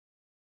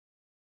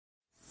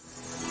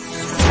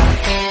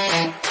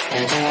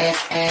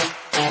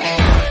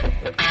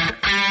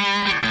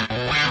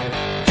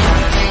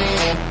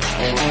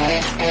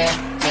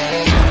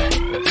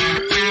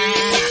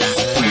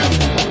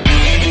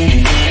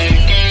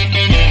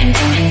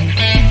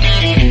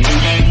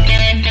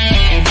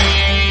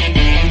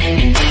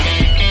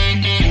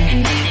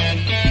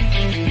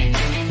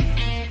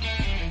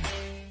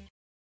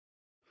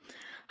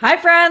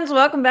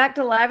friends. Welcome back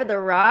to Live at the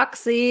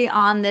Roxy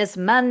on this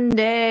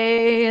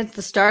Monday. It's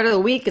the start of the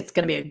week. It's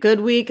going to be a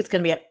good week. It's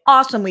going to be an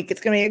awesome week.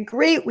 It's going to be a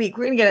great week.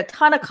 We're going to get a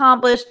ton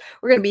accomplished.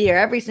 We're going to be here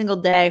every single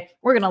day.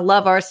 We're going to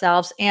love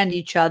ourselves and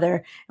each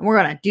other. And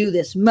we're going to do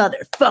this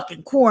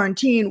motherfucking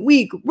quarantine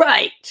week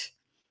right.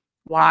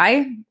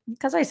 Why?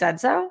 Because I said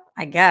so,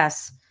 I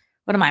guess.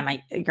 What am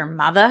I, your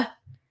mother?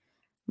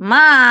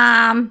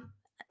 Mom!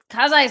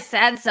 Because I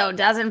said so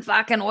doesn't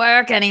fucking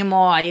work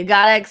anymore. You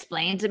gotta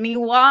explain to me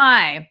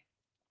why.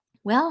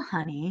 Well,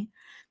 honey,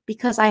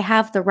 because I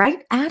have the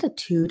right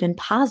attitude and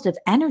positive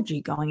energy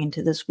going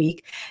into this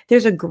week,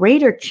 there's a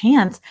greater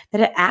chance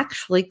that it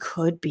actually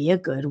could be a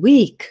good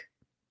week.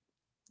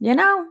 You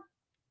know,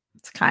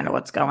 it's kind of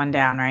what's going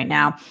down right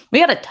now. We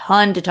got a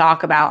ton to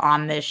talk about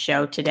on this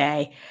show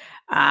today.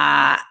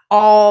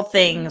 All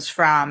things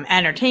from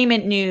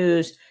entertainment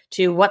news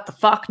to what the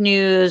fuck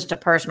news, to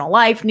personal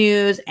life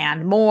news,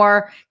 and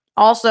more.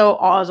 Also,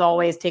 as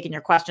always, taking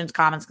your questions,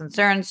 comments,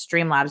 concerns,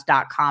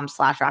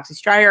 streamlabs.com/Roxy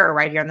Striar or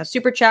right here in the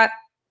super chat.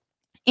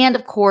 And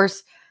of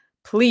course,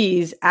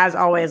 please, as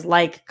always,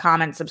 like,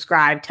 comment,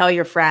 subscribe, tell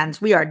your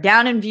friends. We are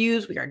down in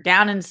views. We are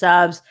down in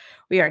subs.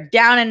 We are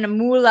down in the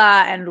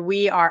moolah, and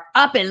we are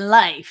up in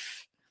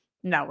life.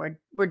 No,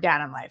 we're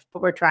down in life,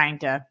 but we're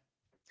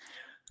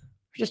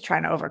just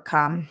trying to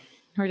overcome.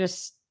 We're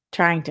just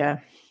trying to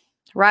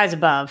rise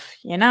above,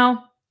 you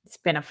know? It's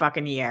been a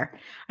fucking year.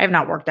 I have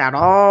not worked out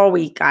all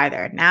week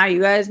either. Now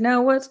you guys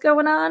know what's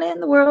going on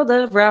in the world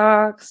of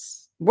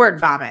rocks. Word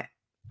vomit.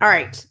 All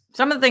right.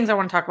 Some of the things I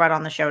want to talk about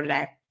on the show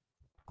today.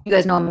 You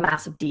guys know I'm a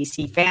massive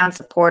DC fan,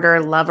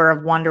 supporter, lover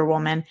of Wonder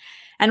Woman.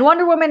 And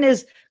Wonder Woman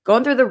is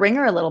going through the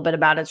ringer a little bit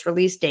about its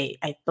release date.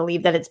 I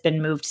believe that it's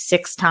been moved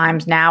 6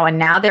 times now. And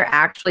now they're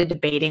actually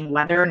debating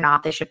whether or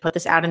not they should put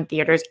this out in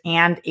theaters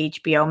and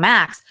HBO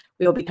Max.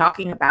 We will be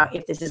talking about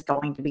if this is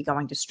going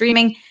to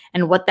streaming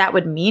and what that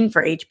would mean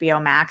for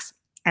HBO Max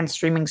and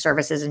streaming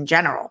services in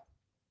general.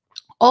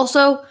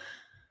 Also,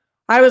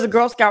 I was a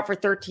Girl Scout for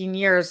 13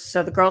 years,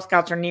 so the Girl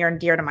Scouts are near and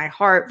dear to my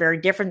heart, very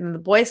different than the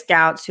Boy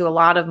Scouts, who a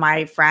lot of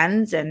my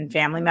friends and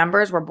family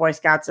members were Boy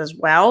Scouts as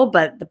well.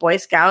 But the Boy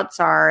Scouts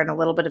are in a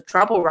little bit of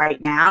trouble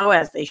right now,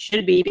 as they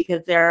should be,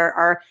 because there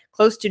are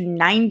close to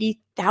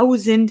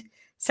 90,000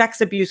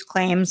 sex abuse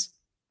claims.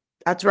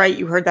 That's right,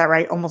 you heard that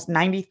right, almost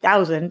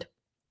 90,000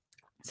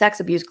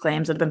 sex abuse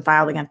claims that have been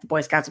filed against the Boy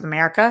Scouts of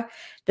America.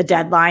 The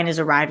deadline is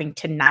arriving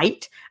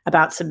tonight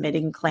about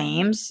submitting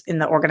claims in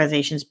the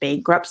organization's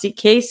bankruptcy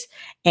case.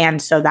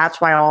 And so that's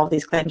why all of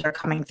these claims are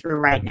coming through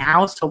right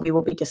now. So we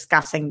will be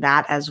discussing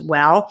that as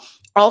well.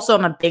 Also,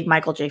 I'm a big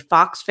Michael J.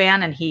 Fox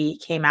fan, and he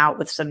came out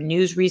with some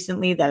news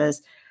recently that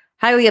is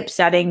highly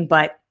upsetting,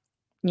 but,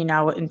 you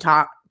know, in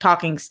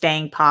talking,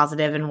 staying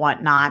positive and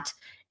whatnot,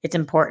 it's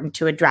important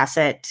to address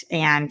it.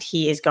 And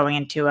he is going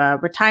into a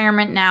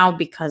retirement now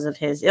because of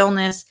his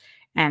illness.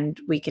 And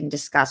we can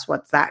discuss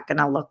what's that going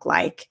to look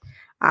like.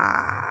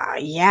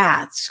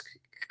 Yeah, it's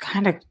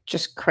kind of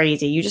just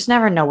crazy. You just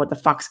never know what the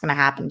fuck's going to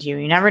happen to you.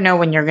 You never know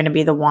when you're going to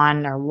be the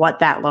one or what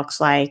that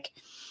looks like.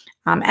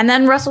 And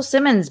then Russell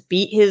Simmons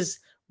beat his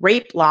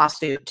rape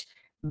lawsuit,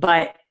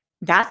 but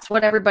that's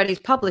what everybody's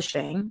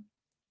publishing.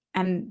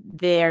 And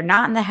they're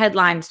not in the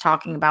headlines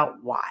talking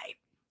about why.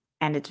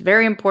 And it's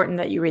very important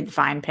that you read the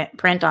fine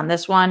print on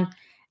this one.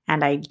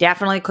 And I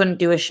definitely couldn't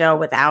do a show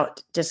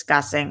without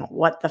discussing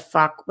what the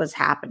fuck was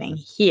happening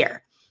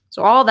here.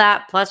 So all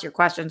that, plus your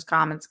questions,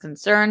 comments,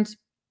 concerns,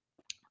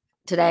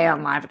 today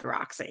on Live at the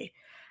Roxy.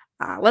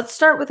 Let's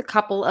start with a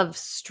couple of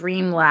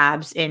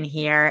Streamlabs in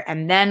here,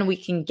 and then we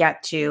can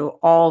get to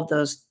all of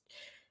those,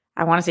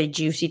 I want to say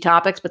juicy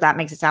topics, but that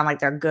makes it sound like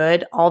they're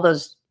good. All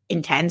those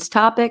intense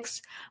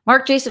topics.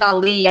 Mark Jason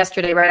Ali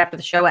yesterday, right after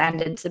the show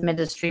ended, submitted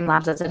a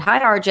Streamlabs that said,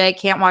 "Hi RJ,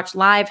 can't watch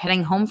live,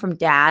 heading home from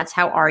dad's.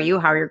 How are you?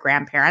 How are your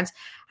grandparents?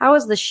 How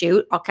was the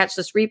shoot? I'll catch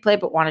this replay,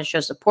 but want to show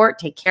support.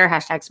 Take care.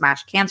 Hashtag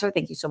smash cancer."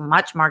 Thank you so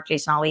much, Mark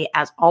Jason Ali,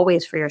 as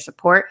always, for your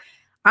support.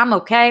 I'm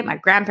okay. My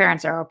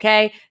grandparents are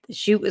okay. The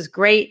shoot was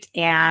great,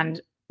 and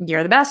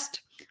you're the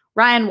best.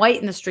 Ryan White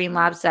in the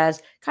Streamlabs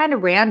says, kind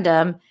of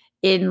random,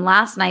 in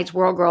last night's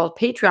World Girls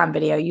Patreon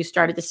video, you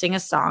started to sing a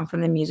song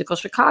from the musical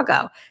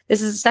Chicago. This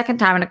is the second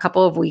time in a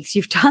couple of weeks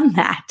you've done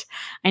that.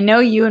 I know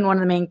you and one of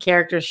the main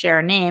characters share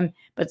a name,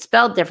 but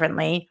spelled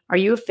differently. Are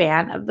you a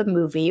fan of the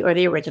movie or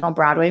the original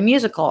Broadway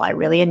musical? I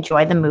really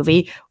enjoyed the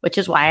movie, which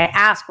is why I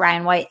asked.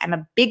 Ryan White, I'm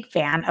a big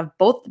fan of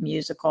both the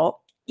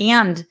musical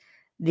and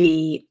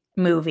the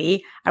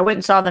movie. I went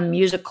and saw the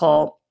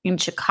musical in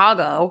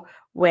Chicago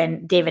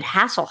when David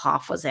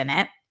Hasselhoff was in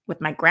it with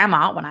my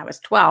grandma when I was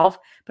 12.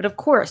 But of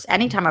course,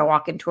 anytime I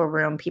walk into a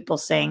room, people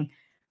sing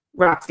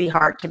Roxy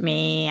Heart to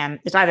me. And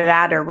it's either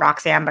that or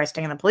Roxanne by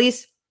Sting and the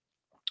Police.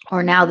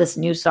 Or now this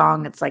new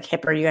song, it's like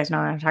hipper. You guys know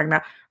what I'm talking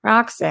about.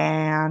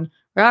 Roxanne,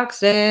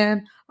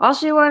 Roxanne, all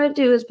she want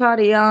to do is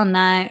party all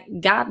night.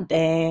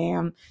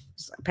 Goddamn.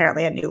 It's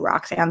apparently a new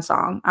Roxanne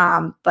song.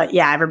 But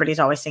yeah, everybody's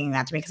always singing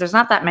that to me because there's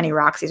not that many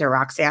Roxys or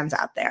Roxannes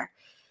out there.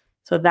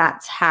 So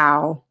that's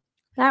how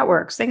That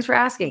works. Thanks for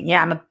asking.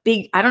 Yeah,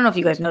 I don't know if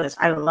you guys know this.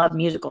 I love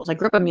musicals. I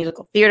grew up in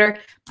musical theater.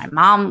 My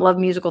mom loved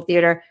musical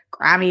theater.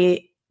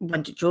 Grammy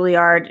went to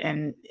Juilliard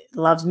and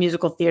loves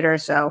musical theater.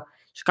 So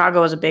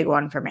Chicago was a big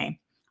one for me.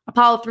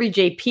 Apollo 3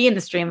 JP in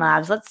the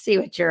Streamlabs. Let's see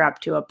what you're up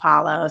to,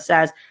 Apollo.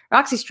 Says,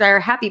 Roxy Stryer,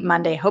 happy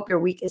Monday. Hope your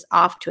week is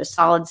off to a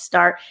solid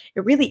start.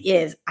 It really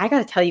is. I got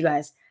to tell you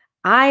guys,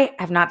 I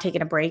have not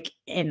taken a break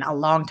in a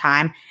long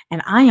time,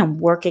 and I am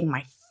working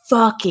my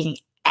fucking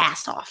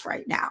ass off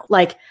right now.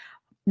 Like,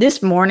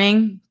 this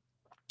morning,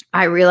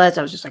 I realized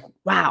I was just like,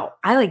 wow,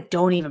 I like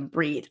don't even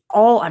breathe.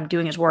 All I'm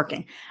doing is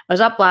working. I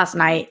was up last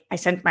night. I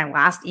sent my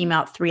last email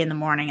at 3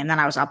 a.m. and then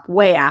I was up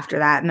way after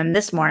that. And then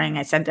this morning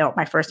I sent out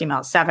my first email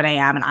at 7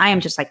 a.m. and I am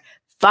just like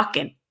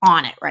fucking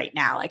on it right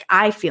now. Like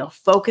I feel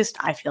focused.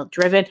 I feel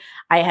driven.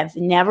 I have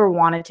never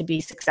wanted to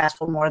be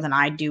successful more than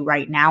I do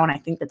right now. And I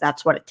think that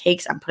that's what it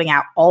takes. I'm putting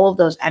out all of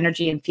those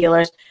energy and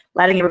feelers,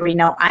 letting everybody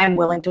know I am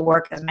willing to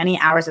work as many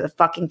hours as it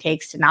fucking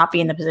takes to not be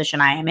in the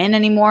position I am in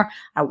anymore.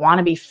 I want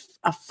to be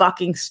a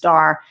fucking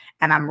star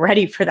and I'm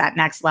ready for that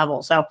next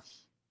level. So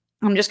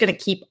I'm just going to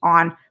keep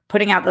on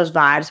putting out those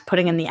vibes,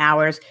 putting in the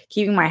hours,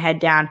 keeping my head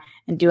down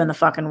and doing the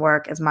fucking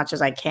work as much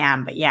as I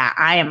can. But yeah,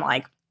 I am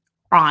like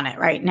on it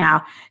right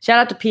now. Shout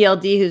out to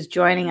PLD who's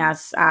joining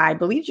us. I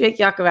believe Jake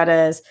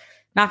Yakoveta is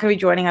not going to be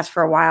joining us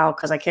for a while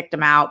because I kicked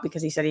him out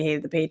because he said he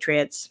hated the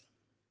Patriots.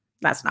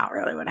 That's not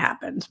really what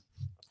happened.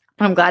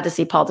 But I'm glad to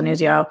see Paul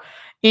Denuzio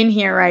in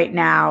here right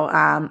now,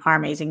 our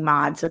amazing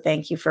mod. So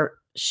thank you for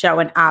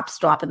showing up,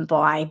 stopping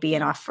by,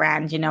 being our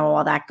friend,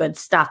 all that good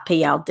stuff,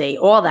 PLD,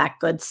 all that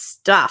good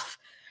stuff.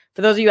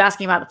 For those of you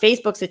asking about the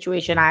Facebook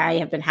situation, I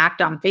have been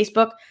hacked on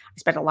Facebook. I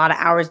spent a lot of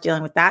hours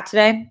dealing with that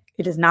today.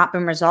 It has not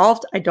been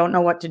resolved. I don't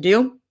know what to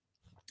do.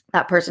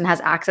 That person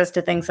has access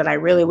to things that I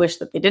really wish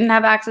that they didn't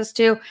have access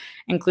to,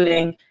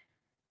 including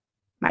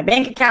my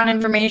bank account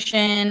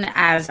information,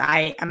 as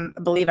I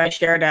believe I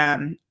shared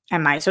and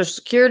my social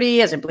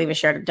security, as I believe I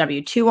shared a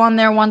W-2 on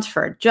there once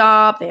for a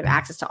job. They have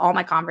access to all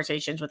my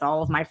conversations with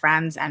all of my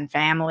friends and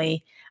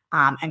family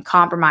and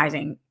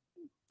compromising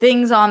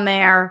things on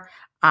there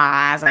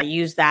as I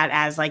use that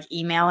as like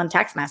email and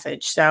text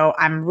message. So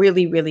I'm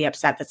really, really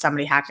upset that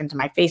somebody hacked into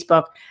my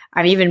Facebook.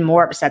 I'm even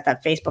more upset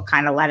that Facebook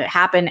kind of let it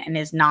happen and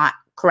is not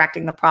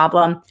correcting the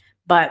problem.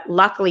 But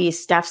luckily,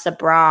 Steph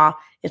Sabra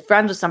is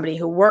friends with somebody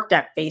who worked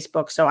at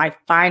Facebook. So I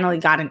finally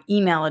got an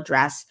email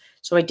address.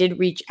 So I did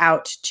reach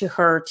out to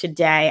her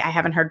today. I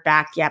haven't heard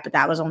back yet, but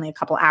that was only a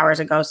couple hours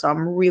ago. So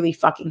I'm really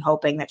fucking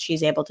hoping that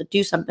she's able to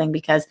do something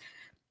because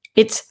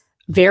it's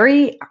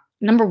very,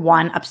 number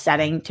one,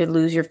 upsetting to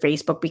lose your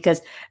Facebook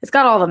because it's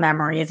got all the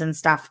memories and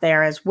stuff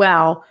there as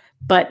well.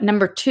 But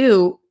number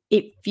two,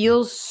 it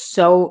feels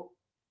so,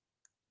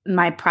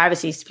 my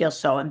privacy feels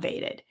so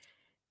invaded.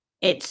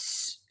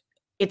 It's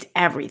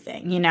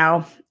everything,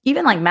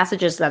 even like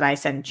messages that I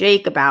send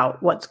Jake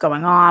about what's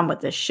going on with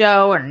the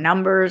show or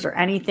numbers or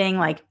anything.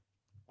 Like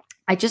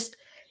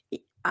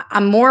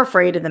I'm more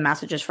afraid of the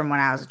messages from when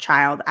I was a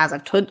child. As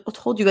I've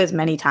told you guys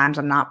many times,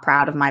 I'm not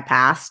proud of my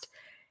past.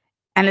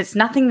 And it's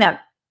nothing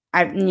that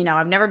I've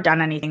never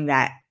done anything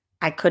that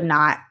I could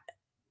not.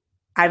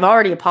 I've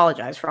already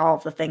apologized for all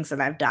of the things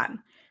that I've done,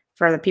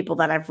 for the people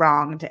that I've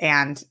wronged.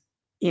 And,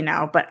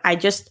 but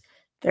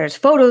there's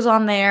photos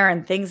on there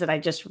and things that I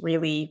just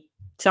really,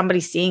 somebody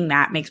seeing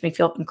that makes me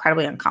feel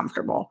incredibly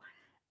uncomfortable.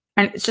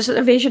 And it's just an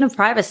invasion of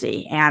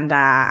privacy. And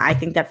I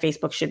think that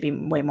Facebook should be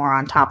way more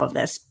on top of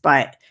this,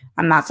 but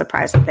I'm not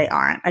surprised that they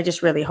aren't. I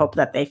just really hope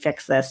that they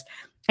fix this.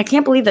 I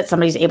can't believe that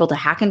somebody's able to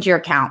hack into your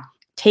account,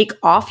 take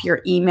off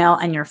your email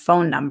and your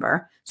phone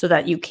number so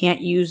that you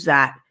can't use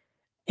that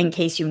in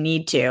case you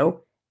need to,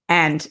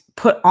 and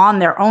put on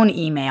their own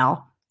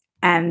email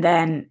and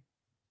then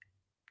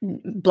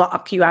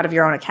block you out of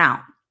your own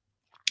account.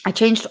 I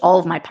changed all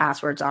of my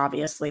passwords,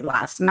 obviously,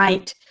 last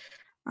night.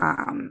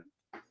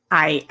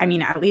 I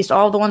mean, at least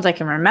all the ones I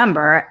can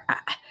remember.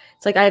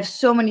 It's like I have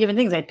so many different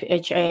things. I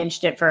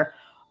changed it for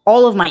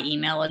all of my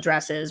email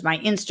addresses, my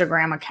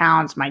Instagram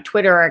accounts, my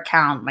Twitter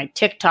account, my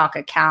TikTok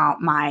account,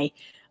 my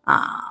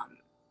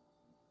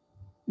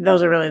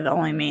those are really the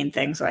only main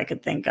things that I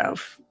could think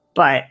of.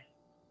 But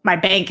my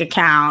bank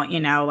account,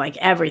 like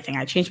everything.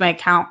 I changed my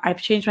account.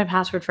 I've changed my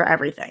password for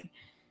everything.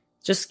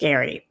 It's just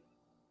scary.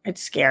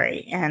 It's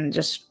scary and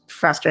just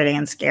frustrating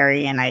and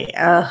scary. And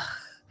I'm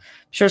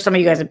sure some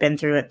of you guys have been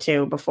through it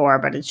too before,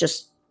 but it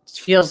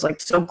feels like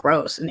so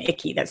gross and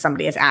icky that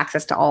somebody has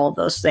access to all of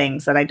those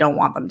things that I don't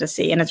want them to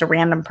see. And it's a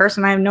random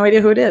person. I have no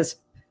idea who it is.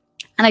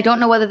 And I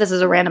don't know whether this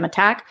is a random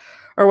attack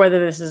or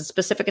whether this is a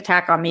specific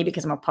attack on me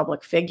because I'm a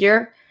public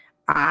figure.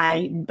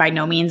 By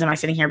no means am I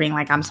sitting here being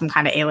like I'm some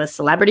kind of A-list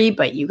celebrity,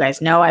 but you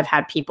guys know I've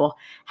had people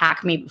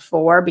hack me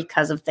before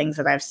because of things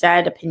that I've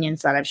said,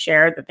 opinions that I've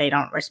shared that they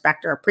don't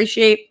respect or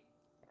appreciate,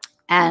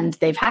 and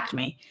they've hacked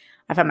me.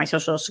 I've had my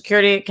social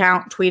security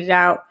account tweeted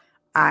out.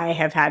 I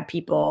have had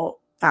people,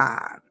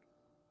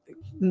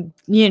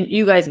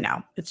 you guys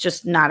know, it's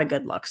just not a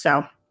good look.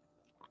 So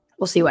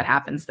we'll see what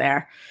happens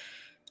there.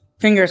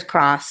 Fingers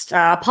crossed.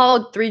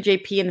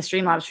 Apollo3JP in the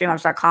Streamlabs,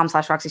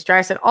 streamlabs.com/Roxy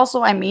Striar said,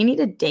 also, I may need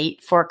a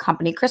date for a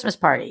company Christmas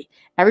party.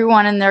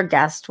 Everyone and their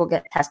guests will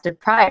get tested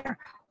prior.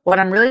 What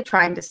I'm really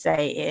trying to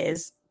say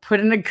is put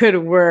in a good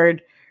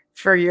word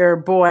for your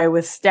boy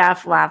with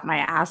Steph. Laugh my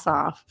ass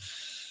off.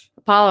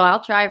 Apollo,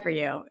 I'll try for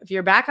you. If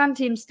you're back on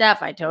Team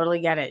Steph, I totally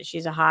get it.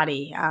 She's a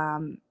hottie.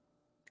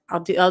 I'll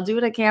do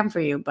what I can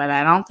for you, but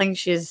I don't think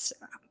she's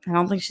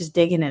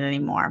digging it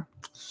anymore.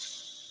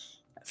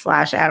 /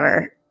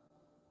 ever.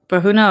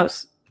 But who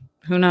knows?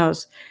 Who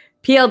knows?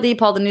 PLD,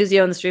 Paul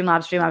Denuzio in the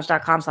Streamlabs,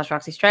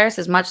 streamlabs.com/Roxy Striar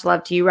says, much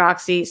love to you,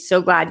 Roxy. So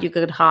glad you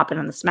could hop in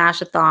on the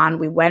Smash-a-thon.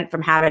 We went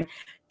from having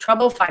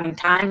trouble finding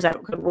times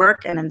that could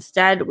work, and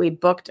instead we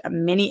booked a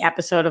mini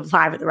episode of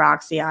Live at the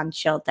Roxy on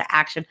Chill to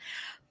Action.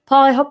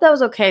 Paul, I hope that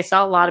was okay.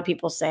 Saw a lot of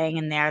people saying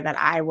in there that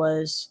I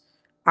was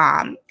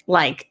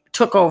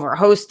took over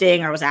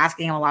hosting or was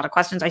asking him a lot of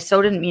questions. I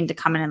so didn't mean to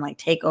come in and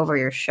take over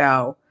your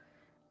show.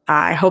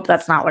 I hope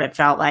that's not what it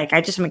felt like.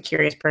 I just am a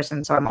curious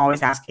person, so I'm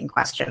always asking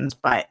questions,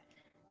 but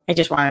I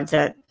just wanted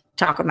to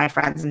talk with my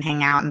friends and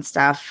hang out and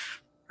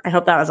stuff. I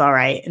hope that was all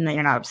right and that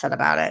you're not upset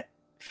about it.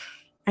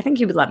 I think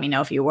you would let me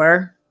know if you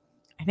were.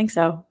 I think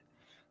so.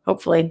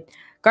 Hopefully.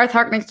 Garth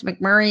Harkness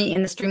McMurray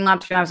in the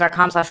Streamlabs,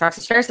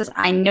 streamlabs.com/Roxy Striar says,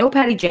 I know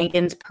Patty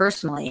Jenkins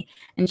personally,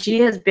 and she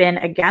has been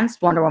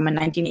against Wonder Woman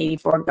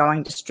 1984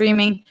 going to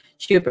streaming.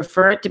 She would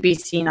prefer it to be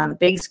seen on the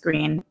big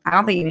screen. I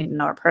don't think you need to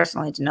know her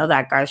personally to know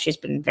that, Garth. She's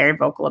been very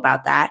vocal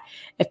about that.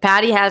 If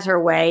Patty has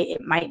her way,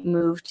 it might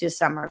move to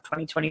summer of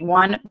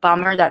 2021.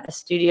 Bummer that the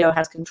studio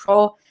has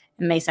control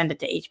and may send it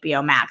to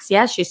HBO Max.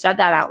 Yes, she said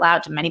that out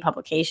loud to many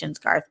publications,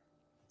 Garth.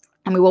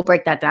 And we will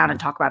break that down and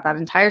talk about that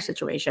entire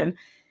situation.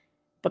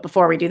 But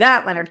before we do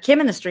that, Leonard Kim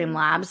in the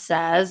Streamlabs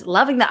says,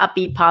 loving the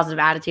upbeat, positive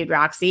attitude,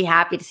 Roxy.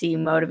 Happy to see you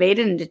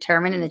motivated and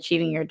determined in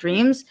achieving your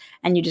dreams,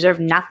 and you deserve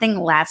nothing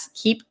less.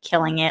 Keep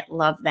killing it.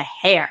 Love the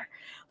hair.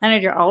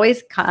 Leonard, you're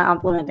always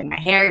complimenting my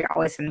hair. You're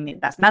always sending me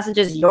the best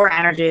messages. Your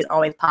energy is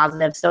always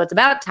positive. So it's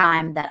about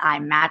time that I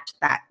match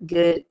that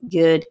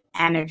good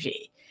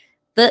energy.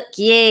 Fuck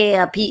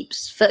yeah,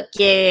 peeps. Fuck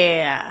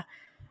yeah.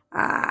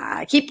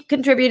 Keep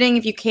contributing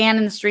if you can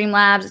in the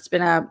Streamlabs. It's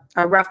been a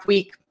rough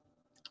week.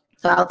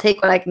 So I'll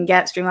take what I can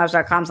get,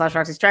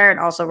 streamlabs.com/Roxy Striar, and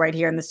also right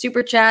here in the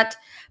super chat.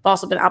 I've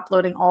also been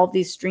uploading all of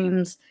these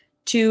streams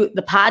to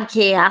the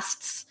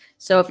podcasts.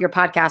 So if you're a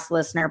podcast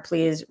listener,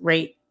 please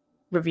rate,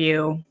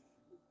 review,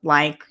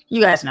 you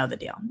guys know the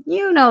deal.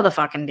 You know the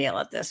fucking deal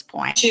at this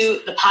point.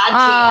 To the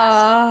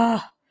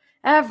podcast.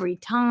 Every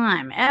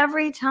time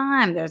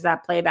there's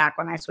that playback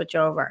when I switch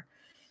over.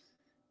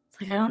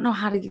 It's I don't know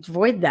how to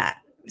avoid that.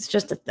 It's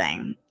just a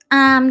thing.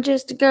 I'm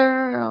just a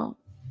girl.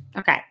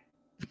 Okay.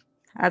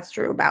 That's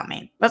true about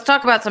me. Let's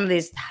talk about some of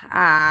these,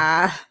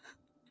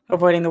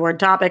 avoiding the word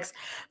topics.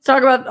 Let's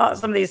talk about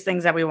some of these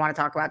things that we want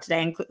to talk about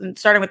today,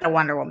 starting with the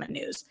Wonder Woman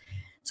news.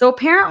 So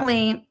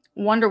apparently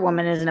Wonder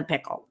Woman is in a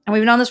pickle. And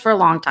we've known this for a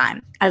long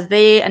time, as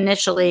they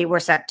initially were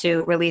set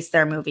to release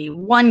their movie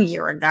 1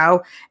 year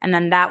ago. And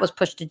then that was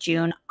pushed to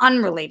June,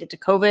 unrelated to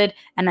COVID.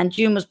 And then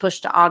June was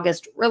pushed to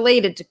August,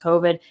 related to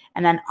COVID.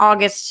 And then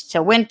August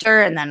to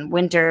winter, and then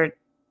winter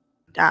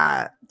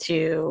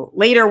to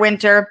later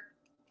winter.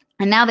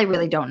 And now they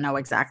really don't know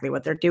exactly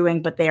what they're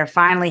doing, but they are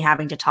finally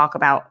having to talk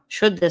about,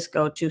 should this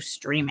go to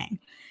streaming?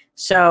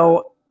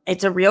 So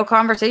it's a real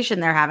conversation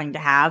they're having to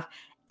have.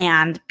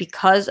 And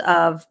because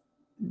of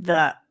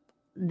the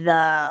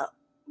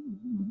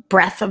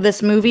breadth of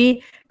this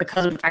movie,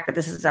 because of the fact that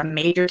this is a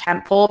major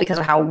tentpole, because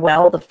of how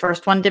well the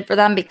first one did for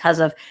them,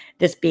 because of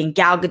this being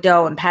Gal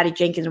Gadot and Patty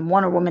Jenkins and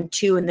Wonder Woman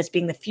 2, and this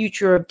being the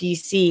future of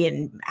DC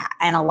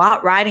and a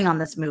lot riding on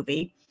this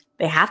movie,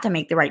 they have to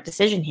make the right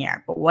decision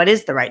here. But what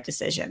is the right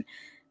decision?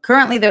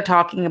 Currently, they're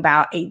talking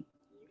about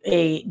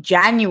a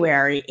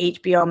January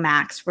HBO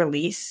Max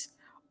release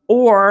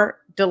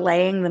or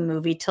delaying the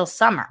movie till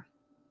summer.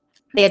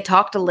 They had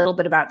talked a little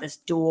bit about this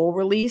dual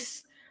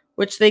release,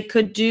 which they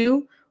could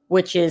do,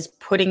 which is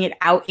putting it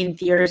out in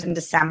theaters in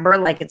December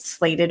like it's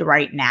slated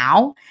right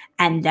now,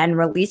 and then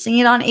releasing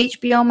it on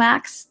HBO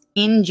Max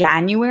in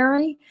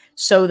January,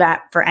 so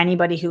that for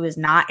anybody who is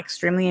not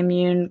extremely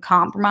immune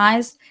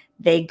compromised,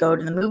 they go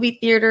to the movie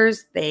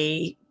theaters,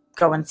 they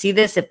go and see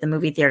this if the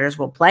movie theaters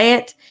will play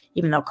it,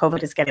 even though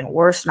COVID is getting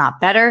worse, not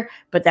better.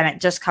 But then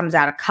it just comes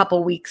out a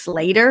couple weeks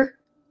later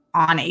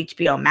on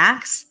HBO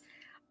Max.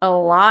 A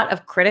lot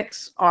of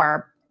critics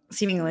are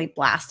seemingly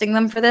blasting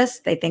them for this.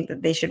 They think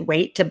that they should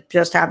wait to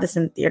just have this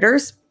in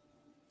theaters.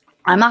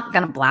 I'm not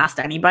going to blast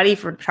anybody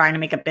for trying to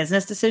make a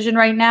business decision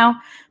right now.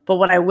 But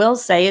what I will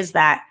say is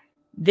that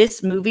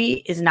this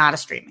movie is not a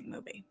streaming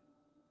movie.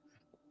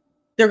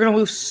 They're going to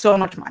lose so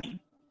much money.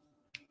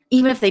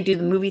 Even if they do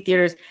the movie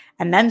theaters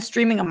and then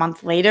streaming a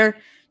month later,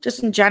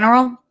 just in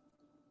general,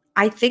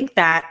 I think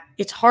that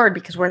it's hard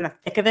because we're in the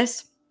thick of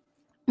this.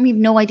 We have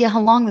no idea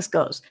how long this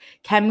goes.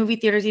 Can movie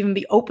theaters even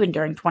be open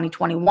during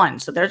 2021?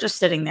 So they're just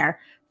sitting there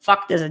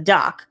fucked as a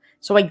duck.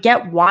 So I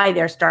get why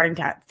they're starting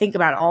to think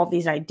about all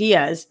these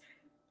ideas.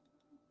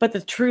 But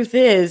the truth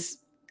is,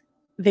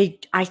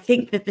 I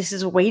think that this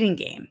is a waiting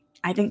game.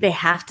 I think they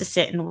have to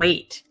sit and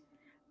wait.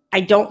 I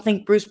don't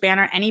think Bruce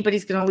Banner,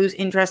 anybody's going to lose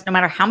interest no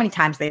matter how many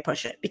times they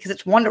push it, because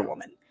it's Wonder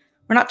Woman.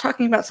 We're not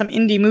talking about some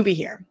indie movie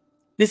here.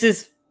 This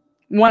is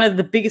one of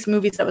the biggest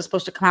movies that was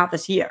supposed to come out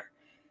this year.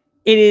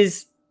 It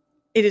is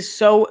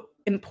so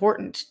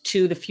important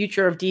to the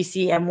future of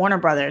DC and Warner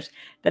Brothers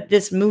that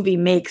this movie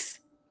makes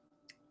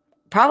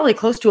probably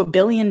close to $1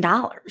 billion.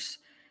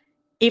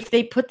 If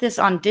they put this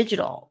on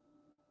digital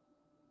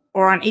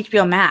or on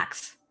HBO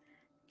Max,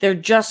 they're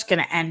just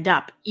going to end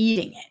up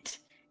eating it.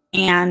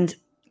 And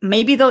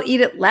maybe they'll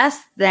eat it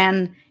less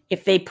than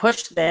if they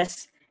push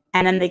this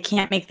and then they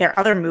can't make their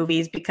other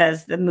movies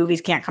because the movies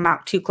can't come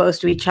out too close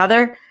to each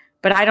other.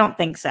 But I don't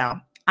think so.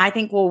 I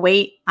think we'll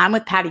wait. I'm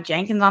with Patty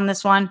Jenkins on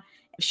this one.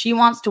 If she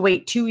wants to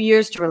wait 2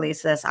 years to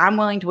release this, I'm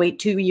willing to wait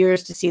 2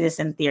 years to see this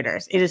in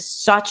theaters. It is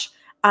such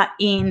a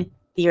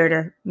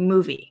in-theater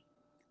movie.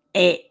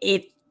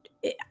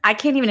 I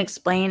can't even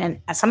explain, and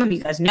as some of you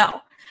guys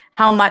know,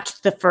 how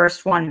much the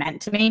first one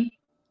meant to me.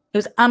 It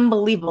was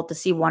unbelievable to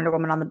see Wonder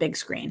Woman on the big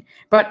screen.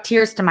 Brought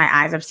tears to my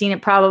eyes. I've seen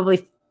it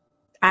probably,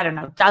 I don't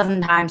know, a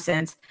dozen times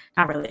since.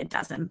 Not really a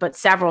dozen, but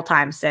several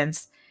times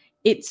since.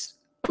 It's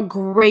a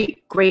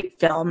great, great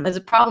film. Is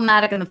it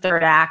problematic in the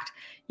third act?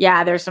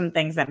 Yeah, there's some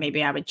things that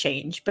maybe I would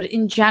change. But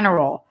in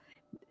general,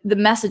 the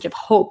message of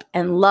hope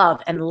and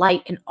love and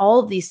light and all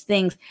of these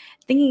things,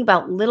 thinking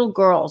about little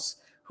girls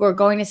who are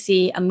going to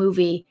see a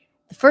movie,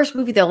 the first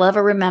movie they'll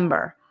ever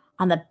remember,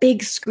 on the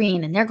big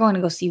screen, and they're going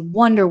to go see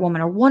Wonder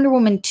Woman or Wonder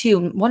Woman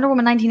 2, Wonder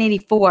Woman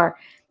 1984,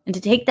 and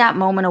to take that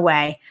moment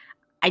away,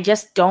 I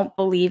just don't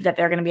believe that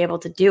they're going to be able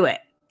to do it.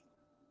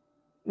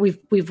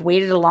 We've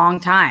waited a long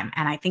time,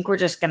 and I think we're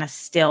just going to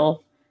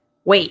still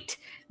wait.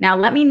 Now,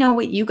 let me know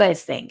what you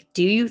guys think.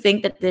 Do you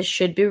think that this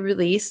should be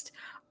released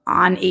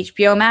on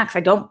HBO Max? I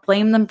don't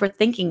blame them for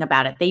thinking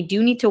about it. They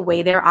do need to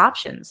weigh their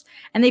options,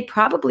 and they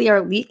probably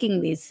are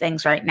leaking these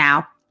things right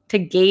now to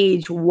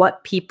gauge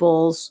what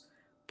people's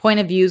point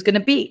of view is going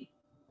to be.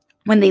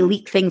 When they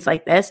leak things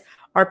like this,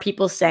 are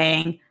people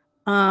saying,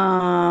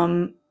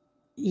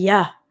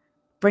 yeah,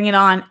 bring it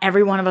on,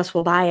 every one of us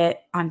will buy it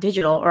on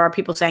digital, or are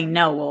people saying,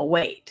 no, we'll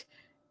wait?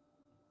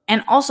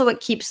 And also it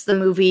keeps the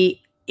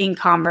movie in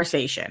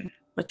conversation,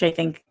 which I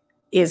think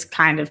is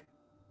kind of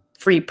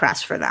free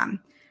press for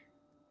them.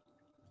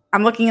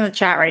 I'm looking in the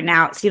chat right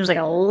now. It seems like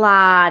a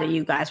lot of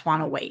you guys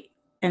want to wait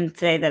and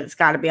say that it's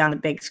got to be on the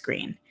big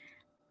screen.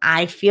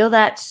 I feel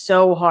that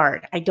so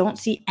hard. I don't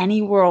see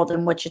any world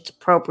in which it's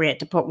appropriate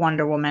to put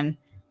Wonder Woman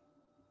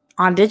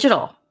on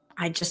digital.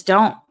 I just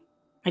don't.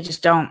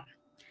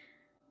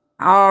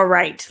 All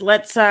right,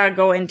 let's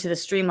go into the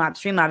Streamlabs,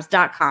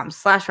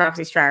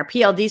 streamlabs.com/Roxy Striar.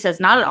 PLD says,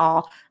 not at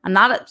all. I'm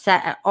not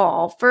upset at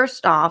all.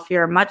 First off,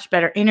 you're a much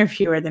better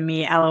interviewer than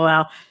me,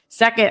 LOL.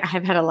 Second,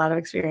 I've had a lot of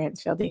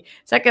experience, PLD.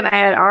 Second, I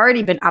had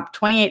already been up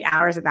 28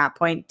 hours at that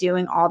point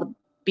doing all the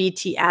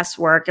BTS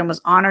work and was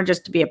honored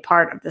just to be a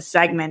part of the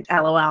segment,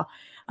 LOL.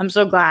 I'm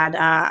so glad.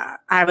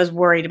 I was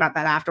worried about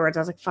that afterwards.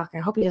 I was like, fuck, I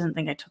hope he doesn't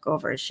think I took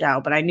over his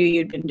show. But I knew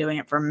you'd been doing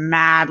it for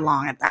mad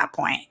long at that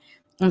point.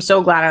 I'm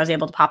so glad I was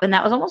able to pop in.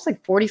 That was almost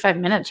like 45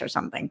 minutes or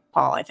something,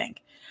 Paul, I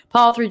think.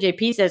 Paul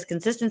 3JP says,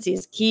 consistency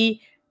is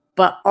key,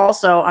 but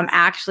also I'm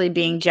actually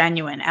being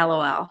genuine,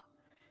 LOL.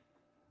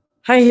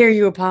 I hear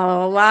you,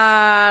 Apollo. A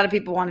lot of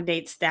people want to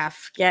date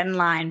Steph. Get in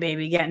line,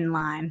 baby. Get in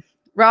line.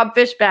 Rob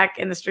Fishbeck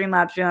in the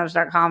Streamlabs,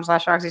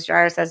 streamlabs.com/Roxy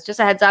Striar says, just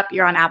a heads up,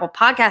 you're on Apple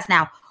Podcasts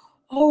now.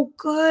 Oh,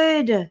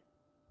 good.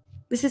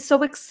 This is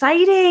so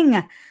exciting.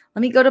 Let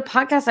me go to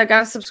podcasts. I got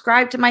to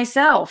subscribe to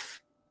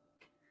myself.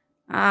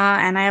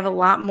 And I have a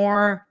lot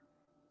more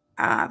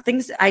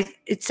things.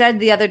 It said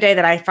the other day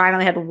that I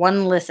finally had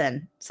one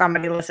listen.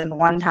 Somebody listened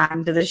one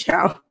time to the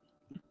show.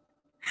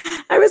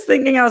 I was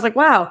thinking, I was like,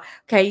 wow,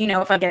 okay,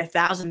 if I get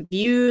 1,000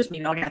 views,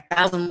 maybe I'll get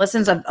 1,000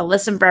 listens, a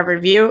listen for every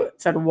view.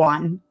 It said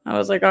one. I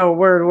was like, oh,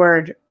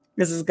 word.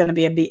 This is going to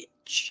be a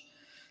bitch.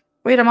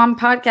 Wait, I'm on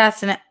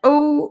podcast and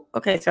oh,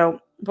 okay. So,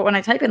 but when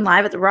I type in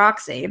live at the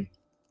Roxy,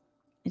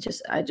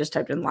 I just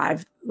typed in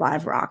live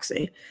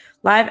Roxy,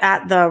 live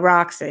at the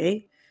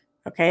Roxy.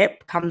 Okay.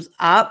 It comes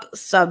up,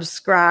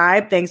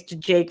 subscribe. Thanks to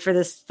Jake for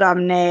this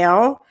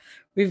thumbnail.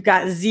 We've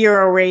got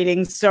 0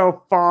 ratings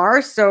so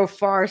far, so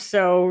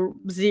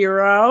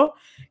 0.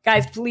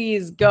 Guys,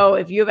 please go.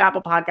 If you have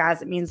Apple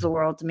Podcasts, it means the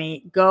world to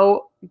me.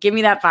 Go give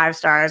me that 5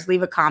 stars.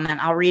 Leave a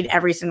comment. I'll read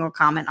every single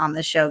comment on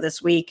the show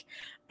this week.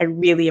 I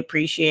really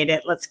appreciate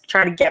it. Let's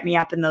try to get me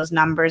up in those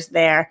numbers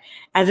there,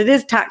 as it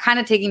is kind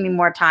of taking me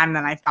more time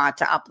than I thought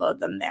to upload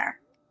them there.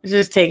 It's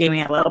just taking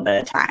me a little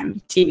bit of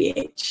time.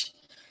 TBH.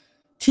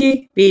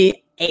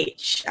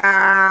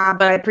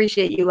 But I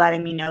appreciate you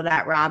letting me know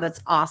that, Rob.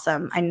 That's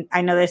awesome.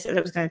 I know they said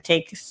it was going to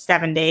take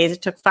 7 days.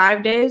 It took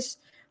 5 days.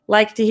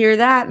 Like to hear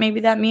that.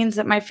 Maybe that means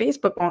that my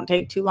Facebook won't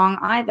take too long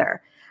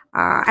either.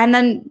 And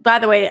then, by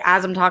the way,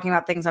 as I'm talking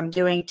about things I'm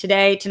doing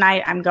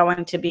tonight, I'm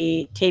going to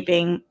be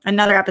taping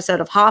another episode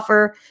of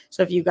Hoffer.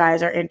 So if you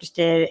guys are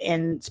interested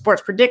in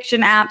sports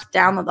prediction apps,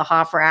 download the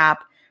Hoffer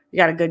app. We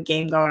got a good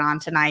game going on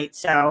tonight.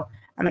 So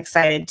I'm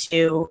excited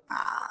to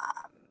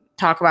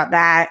talk about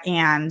that,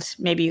 and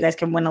maybe you guys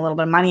can win a little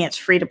bit of money. It's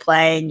free to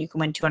play, and you can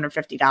win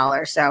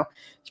 $250. So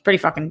it's pretty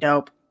fucking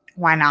dope.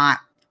 Why not?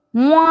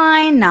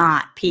 Why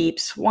not,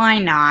 peeps? Why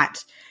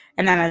not?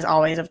 And then, as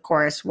always, of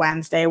course,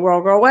 Wednesday,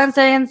 World Girl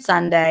Wednesday, and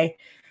Sunday,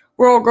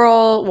 World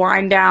Girl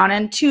Wind Down,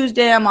 and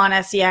Tuesday I'm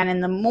on SEN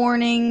in the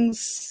mornings.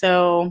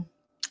 So,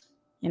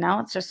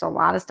 it's just a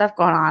lot of stuff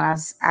going on,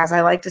 as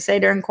I like to say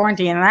during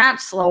quarantine. And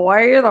that's the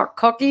way the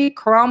cookie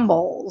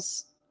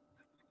crumbles.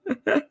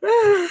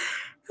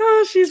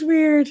 Oh, she's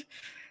weird.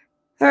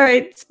 All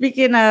right.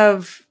 Speaking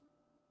of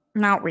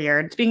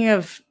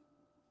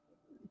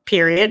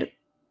period,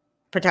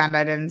 pretend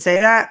I didn't say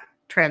that.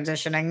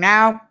 Transitioning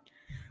now.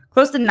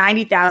 Close to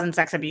 90,000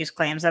 sex abuse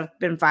claims have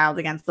been filed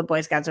against the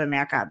Boy Scouts of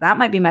America. That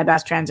might be my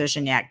best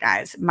transition yet,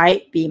 guys.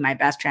 Might be my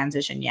best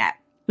transition yet.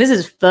 This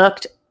is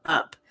fucked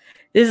up.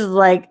 This is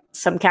like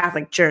some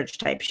Catholic Church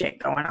type shit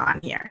going on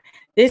here.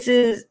 This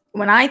is,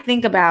 when I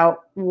think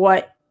about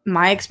what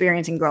my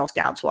experience in Girl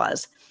Scouts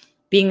was,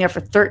 being there for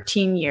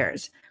 13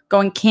 years,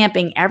 going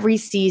camping every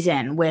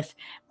season with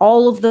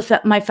all of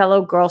my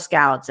fellow Girl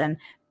Scouts, and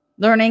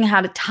learning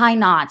how to tie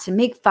knots and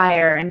make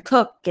fire and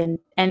cook and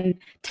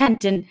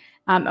tent and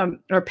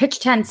or pitch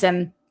tents,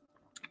 and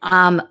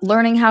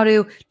learning how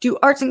to do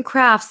arts and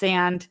crafts,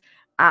 and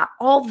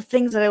all the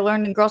things that I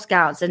learned in Girl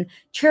Scouts, and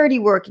charity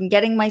work, and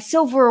getting my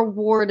silver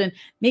award, and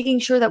making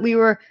sure that we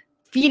were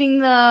feeding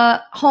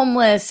the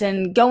homeless,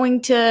 and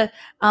going to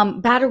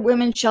battered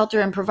women's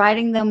shelter and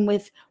providing them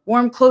with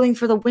warm clothing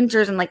for the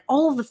winters, and like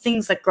all of the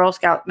things that Girl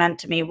Scout meant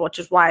to me, which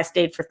is why I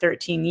stayed for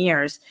 13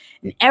 years,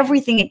 and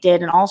everything it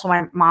did. And also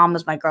my mom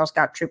was my Girl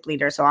Scout troop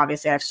leader. So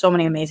obviously I have so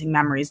many amazing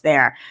memories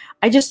there.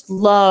 I just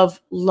love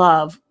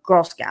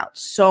Girl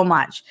Scouts so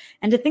much.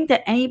 And to think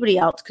that anybody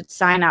else could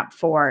sign up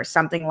for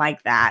something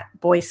like that,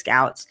 Boy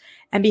Scouts,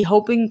 and be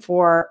hoping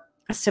for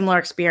a similar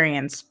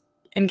experience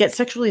and get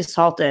sexually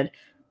assaulted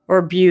or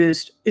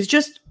abused is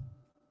just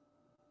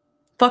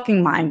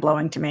fucking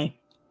mind-blowing to me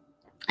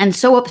and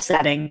so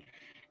upsetting.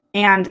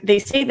 And they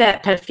say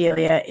that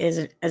pedophilia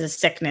is a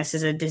sickness,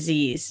 is a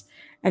disease,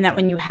 and that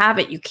when you have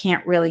it, you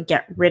can't really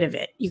get rid of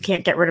it. You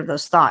can't get rid of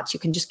those thoughts. You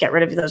can just get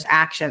rid of those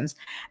actions.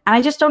 And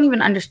I just don't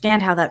even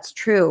understand how that's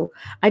true.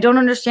 I don't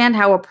understand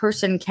how a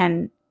person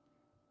can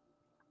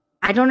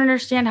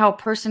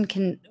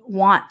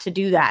want to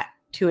do that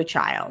to a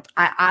child.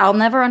 I'll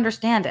never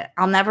understand it.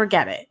 I'll never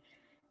get it.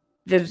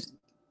 There's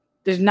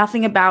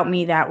nothing about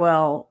me that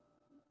will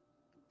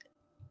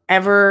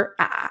ever,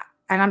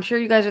 and I'm sure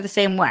you guys are the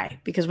same way,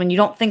 because when you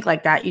don't think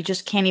like that, you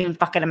just can't even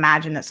fucking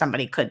imagine that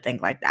somebody could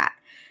think like that.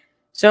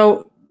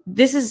 So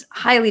this is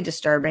highly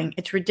disturbing.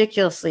 It's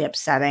ridiculously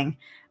upsetting.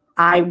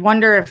 I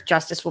wonder if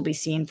justice will be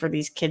seen for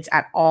these kids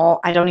at all.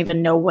 I don't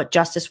even know what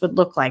justice would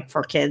look like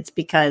for kids,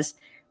 because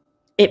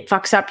it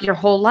fucks up your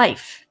whole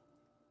life.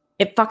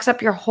 It fucks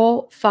up your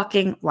whole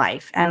fucking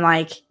life. And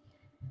like,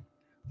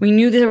 we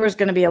knew there was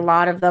going to be a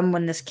lot of them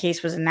when this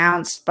case was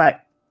announced,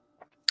 but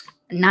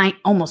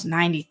almost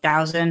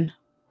 90,000.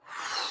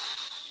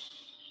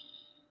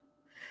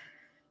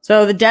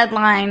 So the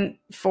deadline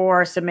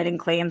for submitting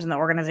claims in the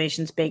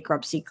organization's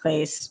bankruptcy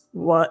case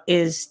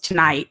is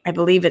tonight. I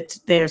believe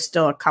there's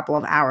still a couple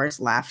of hours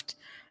left.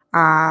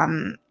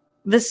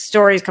 This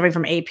story is coming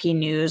from AP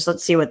News.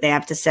 Let's see what they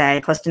have to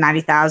say. Close to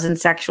 90,000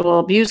 sexual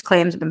abuse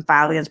claims have been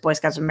filed against Boy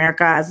Scouts of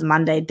America as the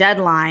Monday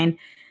deadline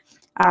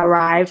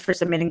arrived for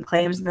submitting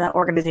claims in the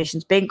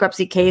organization's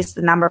bankruptcy case.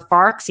 The number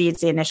far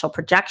exceeds the initial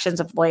projections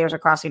of lawyers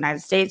across the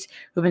United States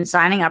who've been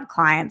signing up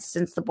clients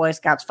since the Boy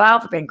Scouts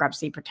filed for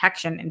bankruptcy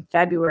protection in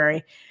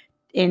February,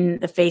 in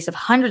the face of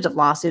hundreds of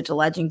lawsuits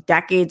alleging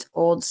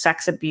decades-old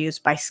sex abuse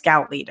by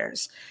Scout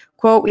leaders.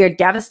 Quote, "We are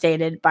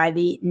devastated by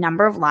the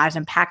number of lives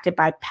impacted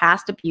by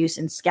past abuse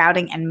in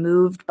Scouting and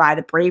moved by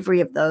the bravery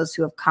of those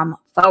who have come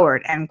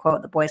forward," end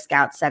quote, the Boy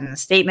Scouts said in a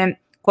statement.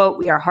 Quote,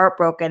 "We are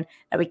heartbroken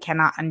that we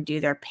cannot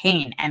undo their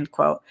pain," end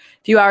quote. A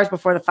few hours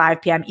before the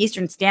 5 p.m.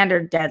 Eastern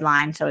Standard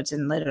deadline, so it's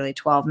in literally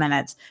 12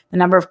 minutes, the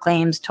number of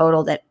claims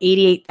totaled at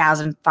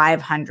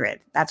 88,500.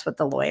 That's what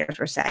the lawyers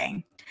were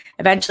saying.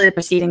 Eventually, the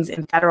proceedings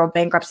in federal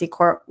bankruptcy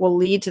court will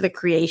lead to the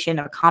creation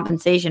of a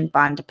compensation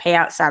fund to pay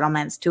out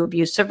settlements to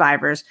abuse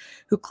survivors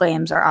whose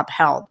claims are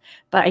upheld.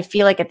 But I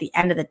feel like at the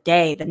end of the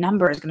day, the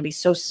number is going to be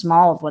so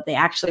small of what they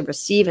actually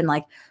receive. And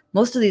like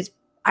most of these,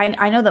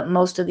 I know that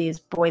most of these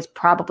boys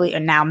probably,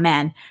 and now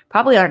men,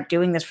 probably aren't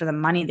doing this for the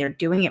money. They're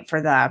doing it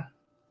to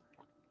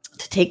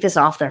take this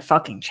off their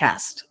fucking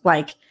chest.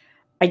 Like,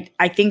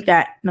 I think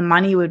that the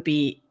money would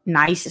be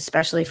nice,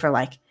 especially for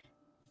like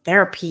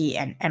therapy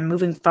and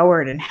moving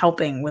forward and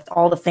helping with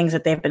all the things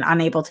that they've been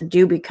unable to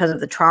do because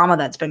of the trauma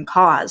that's been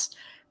caused.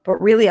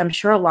 But really, I'm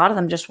sure a lot of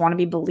them just want to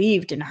be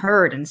believed and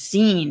heard and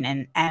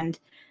seen and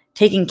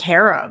taken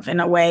care of in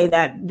a way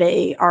that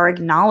they are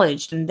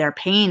acknowledged, and their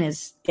pain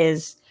is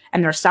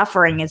and their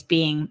suffering is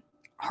being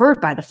heard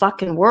by the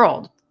fucking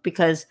world,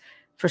 because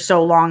for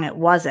so long it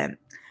wasn't.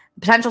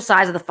 potential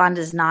size of the fund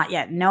is not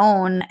yet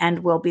known and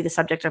will be the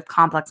subject of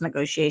complex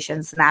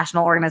negotiations. The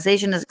national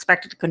organization is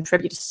expected to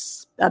contribute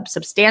a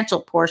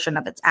substantial portion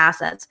of its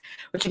assets,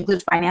 which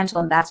includes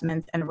financial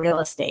investments and real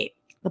estate.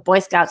 The Boy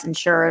Scouts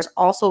insurers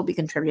also will be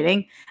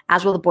contributing,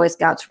 as will the Boy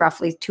Scouts'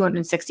 roughly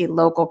 260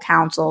 local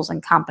councils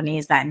and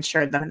companies that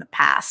insured them in the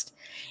past.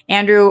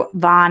 Andrew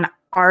Von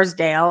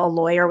Arsdale, a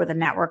lawyer with a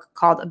network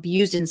called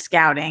Abused in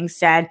Scouting,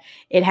 said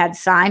it had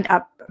signed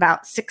up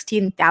about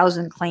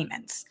 16,000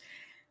 claimants.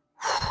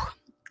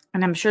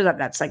 And I'm sure that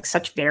that's like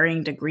such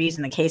varying degrees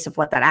in the case of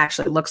what that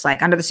actually looks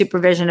like. Under the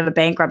supervision of a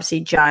bankruptcy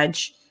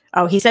judge.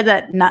 Oh, he said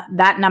that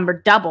that number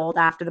doubled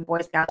after the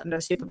Boy Scouts, under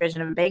the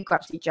supervision of a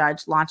bankruptcy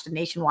judge, launched a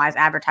nationwide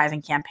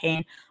advertising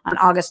campaign on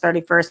August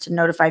 31st to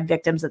notify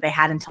victims that they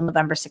had until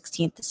November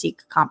 16th to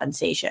seek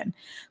compensation.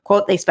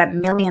 Quote, they spent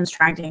millions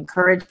trying to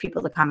encourage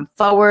people to come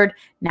forward.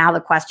 Now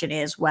the question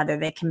is whether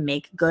they can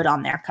make good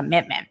on their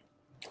commitment.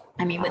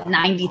 I mean, with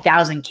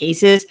 90,000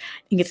 cases,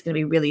 I think it's going to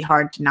be really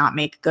hard to not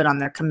make good on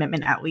their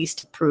commitment, at least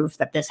to prove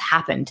that this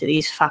happened to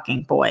these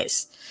fucking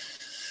boys.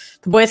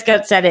 The Boy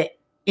Scouts said it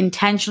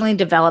intentionally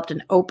developed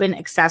an open,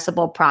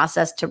 accessible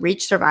process to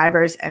reach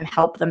survivors and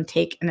help them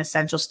take an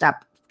essential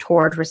step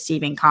toward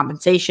receiving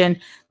compensation.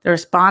 The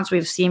response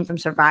we've seen from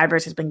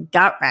survivors has been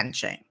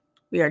gut-wrenching.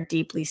 We are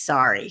deeply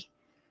sorry.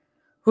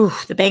 Whew,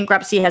 the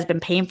bankruptcy has been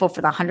painful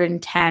for the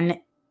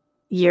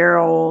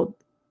 110-year-old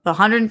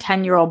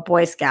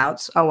Boy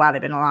Scouts. Oh, wow,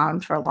 they've been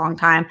around for a long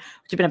time,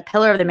 which have been a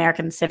pillar of the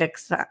American civic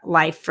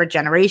life for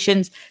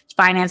generations. Its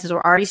finances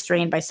were already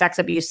strained by sex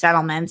abuse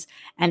settlements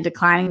and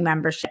declining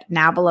membership,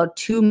 now below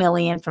 2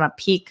 million from a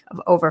peak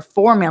of over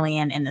 4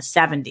 million in the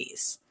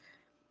 70s.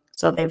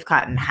 So they've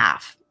cut in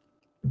half.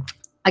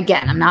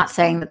 Again, I'm not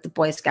saying that the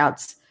Boy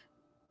Scouts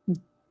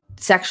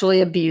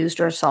sexually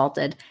abused or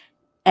assaulted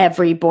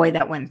every boy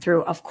that went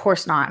through. Of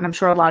course not. And I'm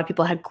sure a lot of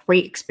people had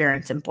great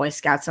experience in Boy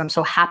Scouts. And I'm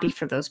so happy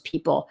for those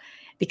people,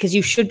 because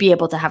you should be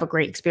able to have a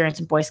great experience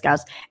in Boy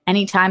Scouts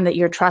anytime that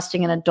you're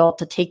trusting an adult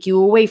to take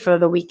you away for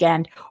the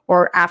weekend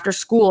or after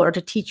school or to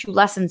teach you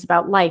lessons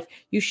about life.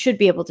 You should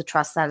be able to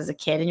trust that as a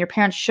kid, and your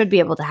parents should be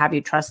able to have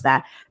you trust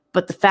that.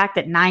 But the fact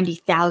that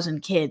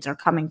 90,000 kids are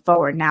coming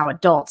forward now,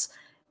 adults,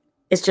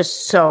 is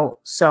just so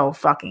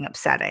fucking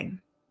upsetting.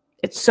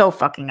 It's so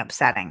fucking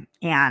upsetting.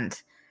 And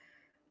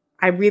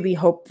I really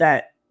hope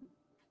that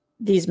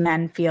these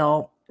men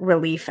feel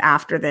relief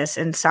after this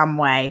in some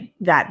way,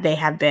 that they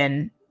have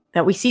been,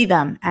 that we see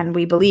them and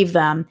we believe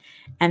them,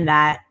 and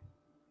that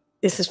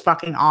this is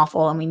fucking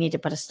awful and we need to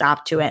put a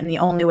stop to it. And the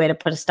only way to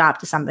put a stop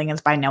to something is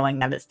by knowing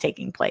that it's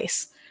taking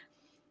place.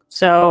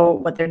 So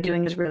what they're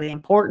doing is really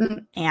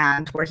important,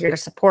 and we're here to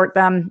support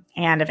them.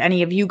 And if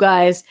any of you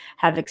guys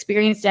have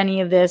experienced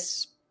any of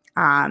this,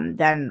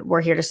 then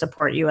we're here to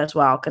support you as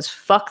well, because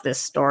fuck this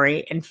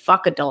story and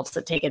fuck adults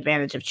that take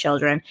advantage of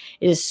children.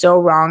 It is so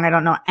wrong. I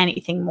don't know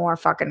anything more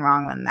fucking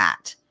wrong than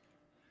that.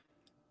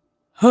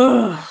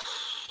 Ugh.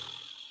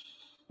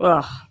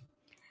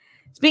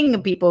 Speaking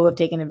of people who have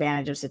taken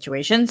advantage of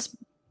situations,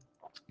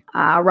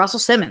 Russell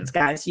Simmons,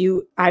 guys,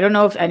 I don't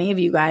know if any of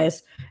you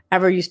guys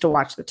ever used to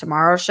watch The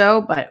Tomorrow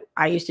Show, but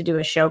I used to do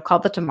a show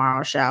called The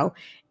Tomorrow Show,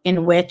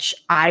 in which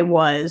I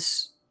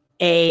was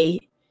a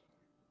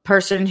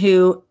person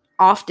who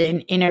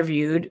often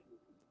interviewed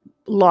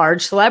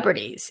large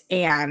celebrities.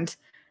 And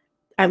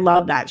I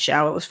love that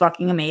show. It was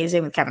fucking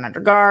amazing, with Kevin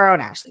Undergaro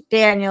and Ashley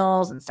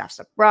Daniels and Steph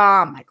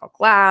Sabra, Michael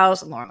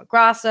Klaus and Lauren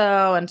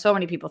LaGrasso, and so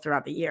many people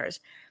throughout the years.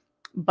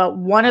 But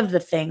one of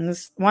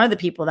the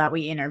people that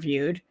we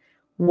interviewed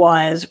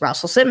was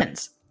Russell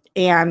Simmons.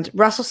 And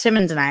Russell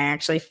Simmons and I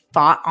actually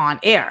fought on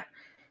air.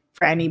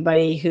 For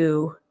anybody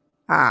who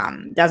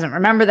doesn't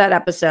remember that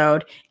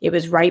episode, it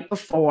was right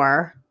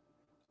before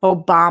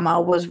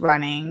Obama was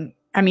running.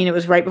 I mean, it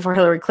was right before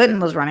Hillary Clinton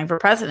was running for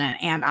president.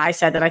 And I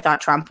said that I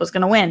thought Trump was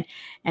going to win.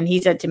 And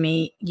he said to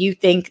me, you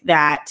think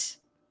that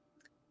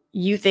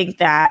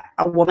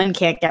a woman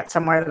can't get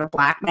somewhere that a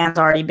black man's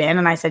already been?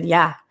 And I said,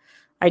 yeah,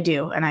 I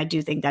do. And I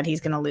do think that he's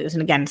going to lose.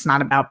 And again, it's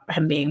not about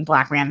him being a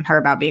black man and her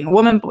about being a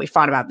woman, but we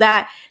fought about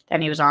that.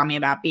 Then he was on me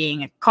about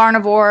being a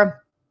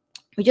carnivore.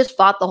 We just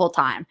fought the whole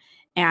time.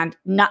 And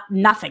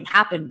nothing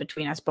happened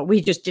between us, but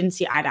we just didn't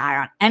see eye to eye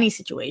on any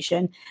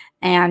situation.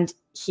 And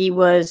he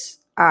was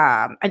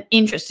an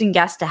interesting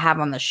guest to have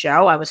on the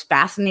show. I was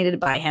fascinated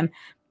by him,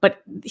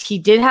 but he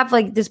did have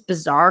like this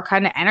bizarre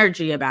kind of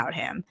energy about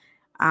him.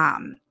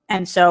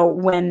 And so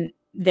when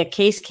the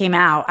case came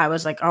out, I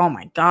was like, oh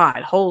my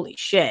God, holy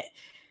shit.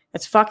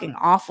 It's fucking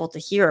awful to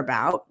hear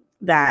about,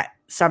 that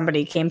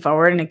somebody came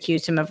forward and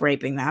accused him of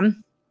raping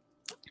them.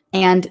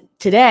 And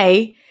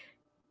today,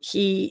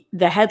 the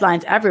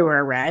headlines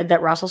everywhere read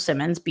that Russell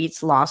Simmons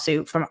beats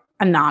lawsuit from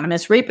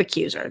anonymous rape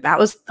accuser. That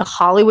was the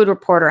Hollywood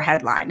Reporter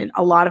headline, and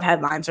a lot of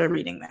headlines are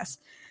reading this.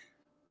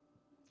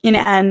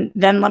 And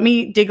then let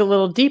me dig a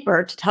little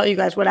deeper to tell you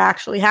guys what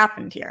actually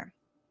happened here.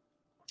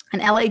 An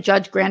LA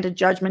judge granted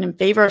judgment in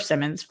favor of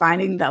Simmons,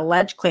 finding the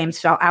alleged claims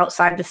fell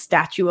outside the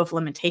statute of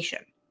limitation.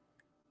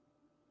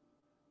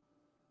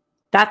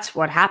 That's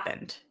what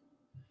happened.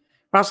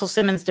 Russell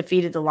Simmons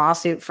defeated the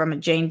lawsuit from a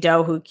Jane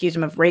Doe who accused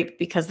him of rape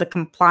because the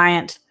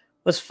complaint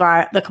was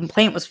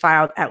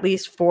filed at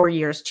least 4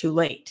 years too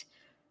late.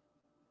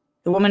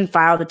 The woman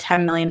filed a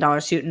 $10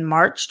 million suit in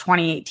March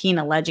 2018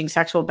 alleging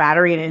sexual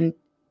battery and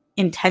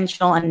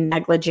intentional and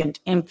negligent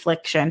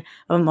infliction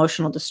of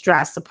emotional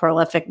distress. The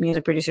prolific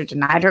music producer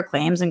denied her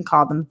claims and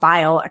called them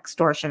vile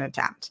extortion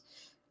attempt.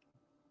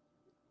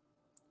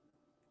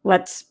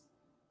 Let's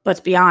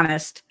be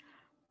honest.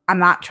 I'm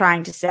not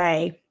trying to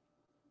say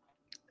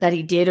that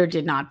he did or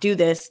did not do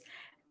this,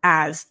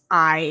 as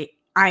I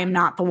am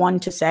not the one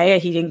to say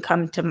he didn't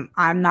come to.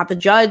 I'm not the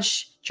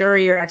judge,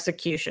 jury, or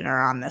executioner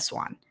on this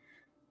one.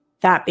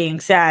 That being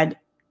said,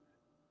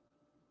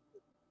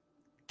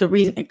 the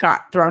reason it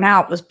got thrown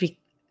out was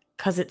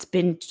because it's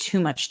been too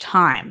much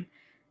time,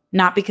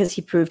 not because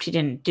he proved he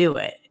didn't do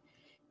it.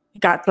 It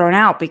got thrown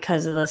out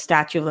because of the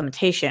statute of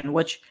limitation,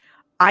 which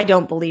I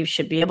don't believe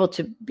should be able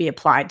to be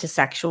applied to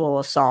sexual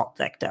assault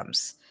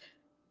victims.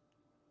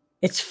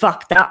 It's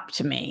fucked up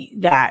to me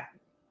that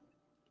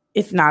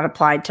it's not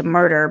applied to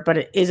murder, but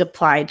it is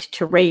applied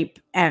to rape.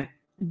 And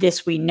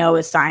this we know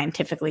is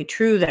scientifically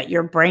true, that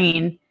your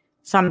brain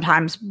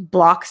sometimes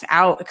blocks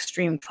out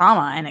extreme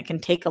trauma and it can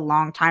take a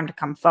long time to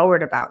come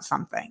forward about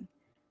something.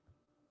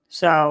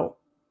 So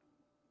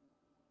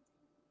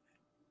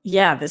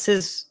yeah, this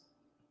is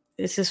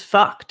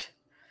fucked.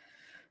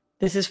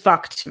 This is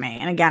fucked to me.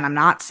 And again, I'm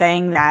not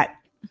saying that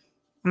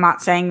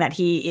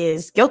he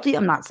is guilty.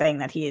 I'm not saying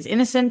that he is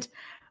innocent.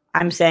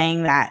 I'm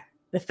saying that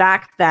the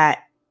fact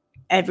that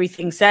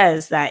everything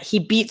says that he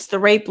beats the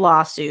rape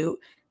lawsuit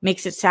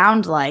makes it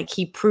sound like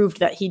he proved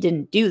that he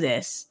didn't do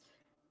this.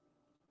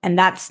 And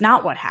that's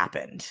not what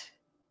happened.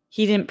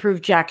 He didn't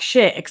prove jack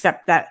shit,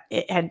 except that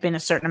it had been a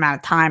certain amount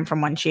of time from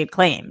when she had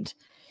claimed.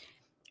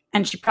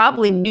 And she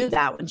probably knew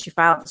that when she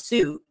filed the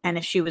suit. And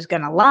if she was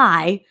going to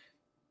lie,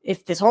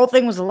 if this whole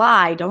thing was a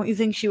lie, don't you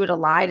think she would have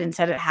lied and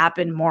said it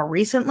happened more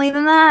recently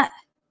than that?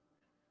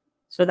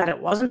 So that it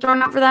wasn't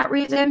thrown out for that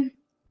reason?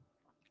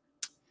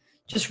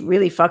 Just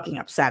really fucking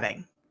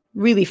upsetting.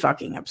 Really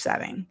fucking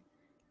upsetting.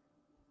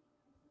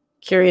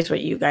 Curious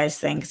what you guys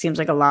think. Seems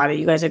like a lot of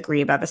you guys agree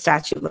about the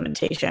statute of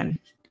limitation.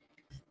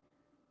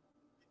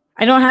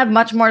 I don't have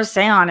much more to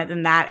say on it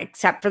than that,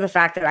 except for the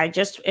fact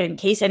that in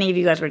case any of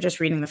you guys were just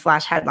reading the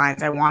flash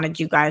headlines, I wanted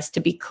you guys to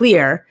be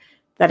clear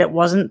that it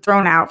wasn't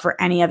thrown out for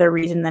any other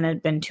reason than it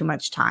had been too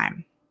much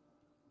time.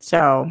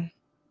 So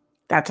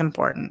that's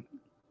important.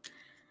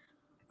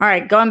 All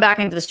right, going back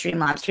into the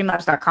Streamlabs,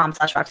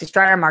 streamlabs.com/Roxy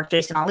Striar. Mark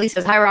Jason Ali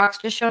says, hi, Rox,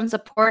 just showing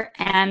support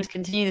and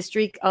continue the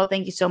streak. Oh,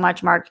 thank you so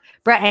much, Mark.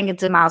 Brett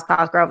Hankinson, Miles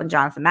Cosgrove, and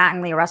Jonathan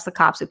Mattingly arrest the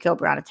cops who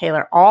killed Breonna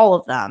Taylor, all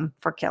of them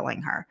for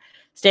killing her.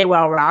 Stay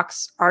well,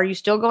 Rox. Are you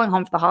still going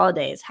home for the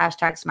holidays?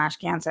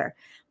 #SmashCancer.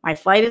 My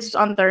flight is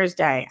on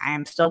Thursday. I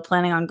am still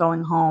planning on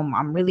going home.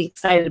 I'm really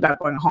excited about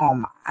going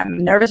home. I'm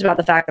nervous about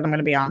the fact that I'm going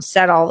to be on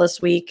set all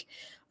this week.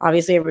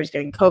 Obviously, everybody's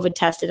getting COVID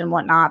tested and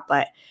whatnot,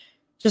 but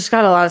just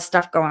got a lot of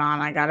stuff going on.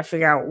 I got to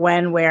figure out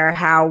when, where,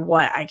 how,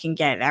 what I can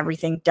get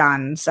everything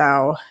done.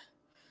 So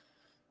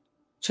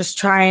just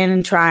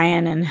trying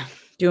and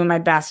doing my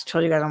best. I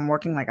told you guys I'm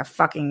working like a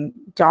fucking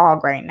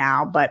dog right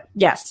now. But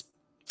yes,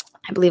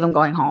 I believe I'm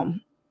going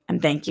home.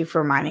 And thank you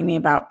for reminding me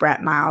about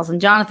Brett, Miles, and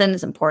Jonathan.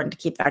 It's important to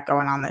keep that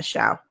going on this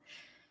show.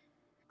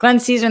 Glenn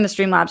Caesar in the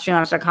Streamlabs,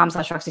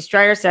 streamlabs.com/Roxy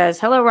Striar says,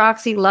 hello,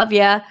 Roxy. Love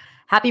ya.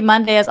 Happy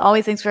Monday. As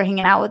always, thanks for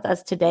hanging out with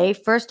us today.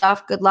 First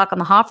off, good luck on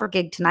the Hoffer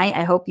gig tonight.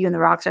 I hope you and the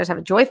Rockstars have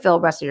a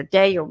joy-filled rest of your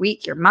day, your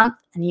week, your month,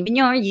 and even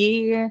your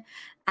year.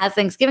 As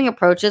Thanksgiving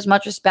approaches,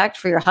 much respect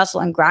for your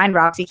hustle and grind,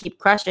 Roxy. Keep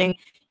crushing.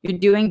 You're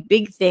doing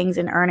big things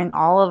and earning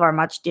all of your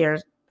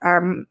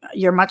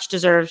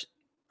much-deserved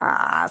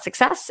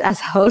success as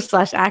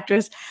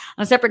host/actress.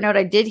 On a separate note,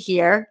 I did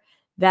hear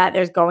that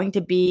there's going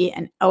to be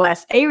an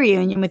OSA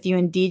reunion with you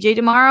and DJ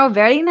tomorrow.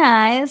 Very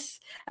nice.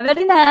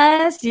 Very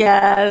nice.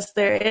 Yes,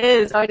 there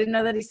is. Oh, I didn't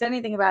know that he said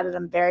anything about it.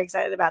 I'm very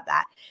excited about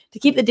that. To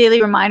keep the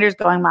daily reminders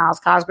going,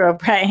 Miles Cosgrove,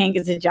 Brett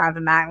Hankinson,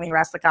 Jonathan Mattingly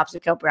arrest the cops who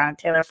killed Breonna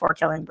Taylor for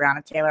killing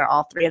Breonna Taylor.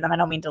 All three of them. I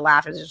don't mean to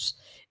laugh. It's just,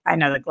 I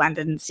know that Glenn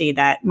didn't see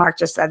that. Mark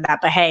just said that.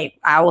 But hey,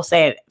 I will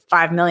say it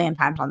 5 million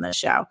times on this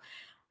show.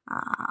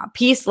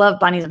 Peace, love,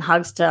 bunnies, and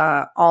hugs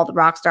to all the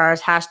rock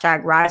stars.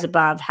 #Rise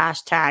Above.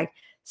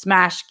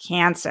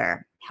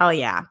 #SmashCancer. Hell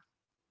yeah.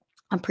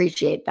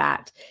 Appreciate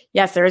that.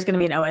 Yes, there is going to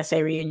be an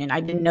OSA reunion. I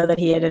didn't know that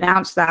he had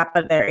announced that,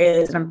 but there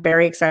is. And I'm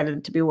very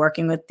excited to be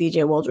working with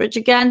DJ Wooldridge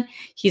again.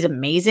 He's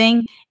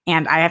amazing.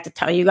 And I have to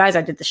tell you guys,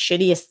 I did the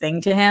shittiest thing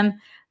to him.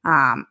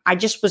 I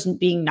just wasn't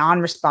being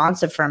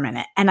non-responsive for a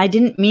minute. And I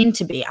didn't mean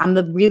to be. I'm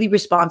the really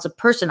responsive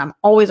person. I'm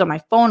always on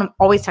my phone. I'm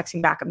always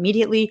texting back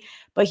immediately.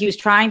 But he was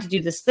trying to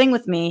do this thing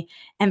with me.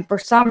 And for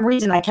some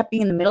reason, I kept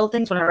being in the middle of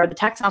things when I read the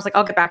text. And I was like,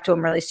 I'll get back to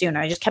him really soon. And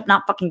I just kept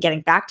not fucking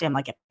getting back to him.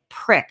 Like, it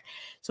prick.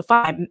 So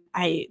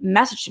I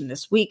messaged him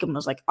this week and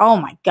was like, oh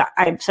my God.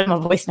 I sent him a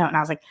voice note and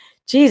I was like,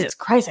 Jesus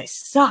Christ, I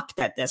sucked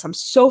at this. I'm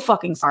so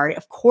fucking sorry.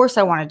 Of course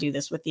I want to do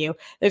this with you.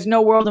 There's no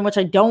world in which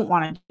I don't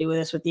want to do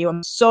this with you.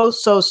 I'm so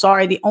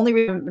sorry. The only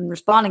reason I've been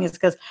responding is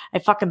because I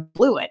fucking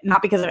blew it,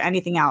 not because of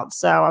anything else.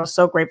 So I was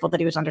so grateful that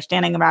he was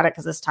understanding about it,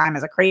 because this time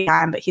is a crazy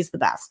time, but he's the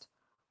best.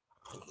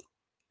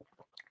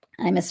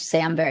 I miss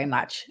Sam very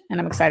much,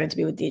 and I'm excited to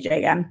be with DJ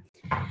again.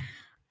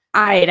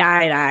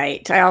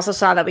 I also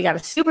saw that we got a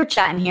super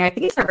chat in here. I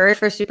think it's our very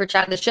first super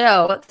chat of the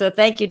show. So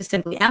thank you to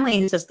Simply Emily,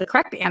 who says the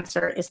correct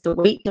answer is to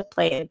wait to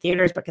play in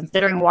theaters. But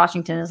considering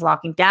Washington is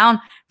locking down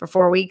for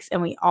 4 weeks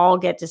and we all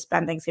get to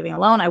spend Thanksgiving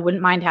alone, I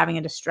wouldn't mind having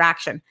a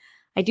distraction.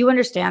 I do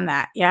understand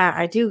that. Yeah,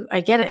 I do.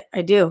 I get it.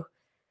 I do.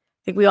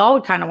 I think we all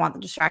would kind of want the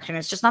distraction.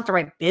 It's just not the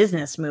right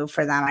business move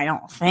for them, I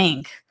don't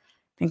think.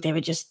 I think they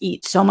would just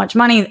eat so much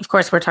money. Of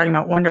course, we're talking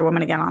about Wonder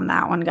Woman again on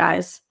that one,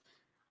 guys.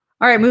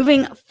 All right,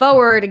 moving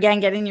forward,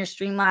 again, getting your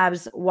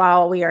Streamlabs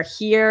while we are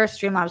here,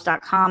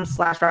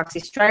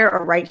 streamlabs.com/Roxy Striar,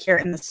 or right here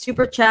in the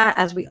super chat,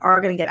 as we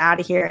are going to get out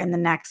of here in the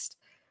next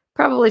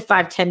probably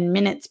 5-10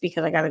 minutes,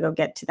 because I got to go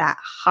get to that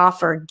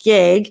Hoffer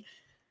gig.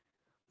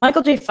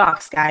 Michael J.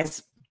 Fox,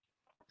 guys.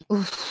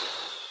 Oof.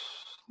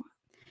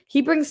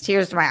 He brings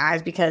tears to my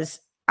eyes because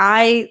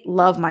I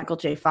love Michael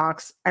J.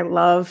 Fox. I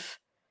love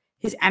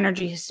his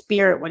energy, his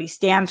spirit, what he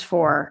stands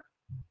for,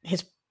 him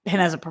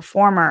as a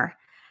performer.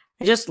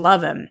 I just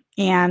love him.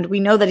 And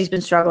we know that he's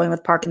been struggling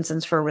with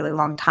Parkinson's for a really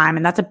long time.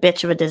 And that's a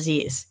bitch of a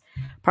disease.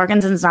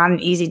 Parkinson's not an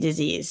easy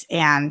disease.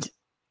 And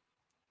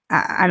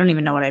I don't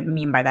even know what I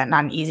mean by that.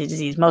 Not an easy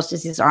disease. Most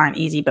diseases aren't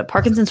easy, but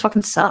Parkinson's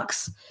fucking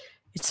sucks.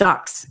 It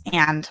sucks.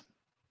 And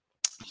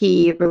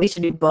he released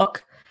a new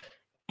book,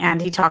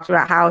 and he talked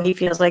about how he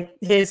feels like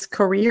his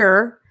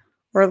career,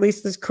 or at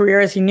least his career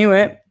as he knew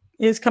it,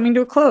 is coming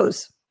to a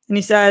close. And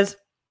he says,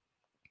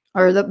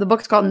 or the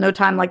book's called No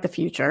Time Like the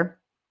Future,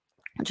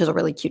 which is a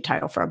really cute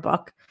title for a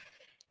book.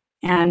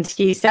 And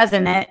he says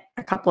in it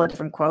a couple of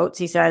different quotes.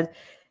 He said,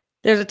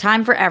 there's a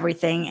time for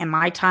everything, and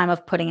my time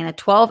of putting in a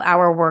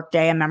 12-hour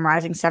workday and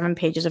memorizing 7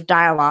 pages of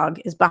dialogue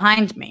is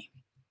behind me.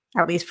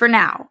 At least for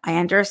now. I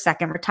enter a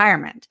second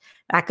retirement.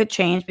 That could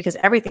change because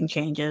everything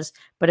changes,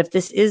 but if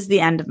this is the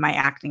end of my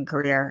acting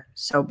career,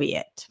 so be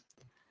it.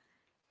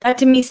 That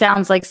to me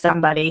sounds like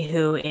somebody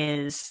who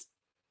has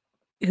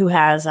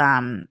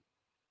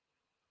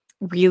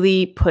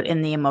really put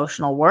in the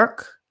emotional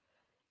work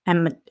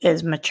and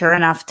is mature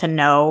enough to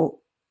know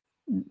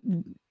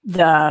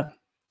the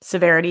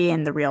severity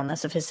and the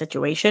realness of his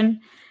situation,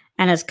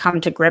 and has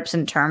come to grips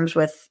and terms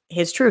with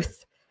his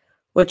truth,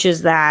 which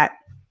is that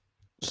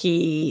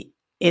he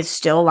is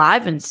still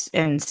alive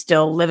and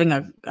still living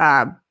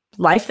a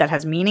life that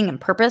has meaning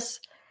and purpose,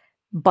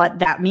 but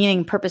that meaning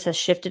and purpose has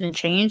shifted and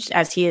changed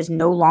as he is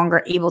no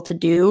longer able to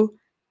do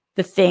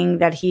the thing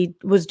that he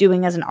was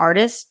doing as an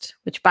artist,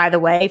 which, by the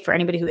way, for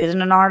anybody who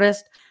isn't an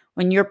artist,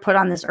 when you're put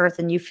on this earth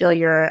and you feel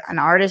you're an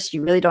artist,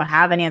 you really don't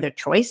have any other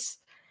choice.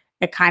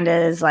 It kind of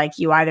is like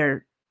you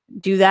either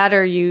do that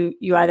or you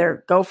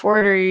either go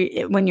for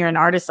it, or when you're an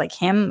artist like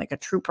him, like a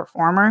true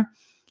performer,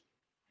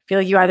 I feel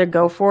like you either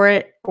go for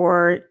it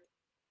or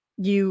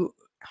you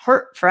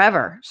hurt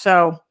forever.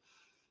 So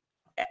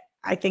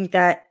I think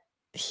that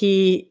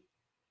he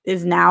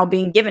is now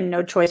being given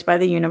no choice by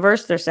the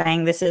universe. They're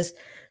saying this is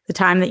the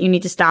time that you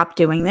need to stop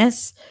doing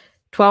this.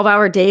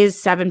 12-hour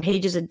days, 7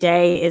 pages a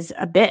day is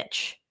a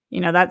bitch.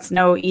 That's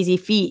no easy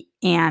feat.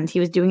 And he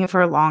was doing it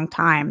for a long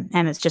time,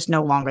 and it's just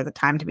no longer the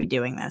time to be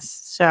doing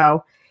this.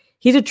 So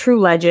he's a true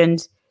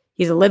legend.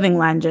 He's a living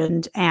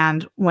legend.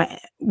 And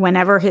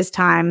whenever his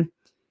time,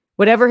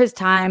 whatever his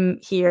time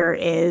here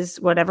is,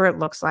 whatever it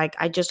looks like,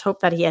 I just hope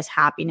that he has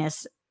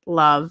happiness,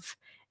 love,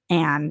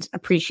 and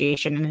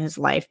appreciation in his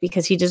life,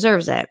 because he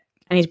deserves it.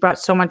 And he's brought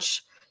so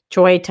much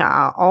joy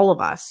to all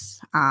of us,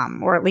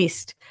 or at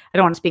least, I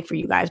don't want to speak for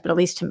you guys, but at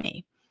least to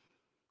me.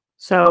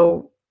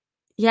 So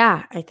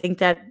yeah, I think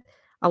that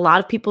a lot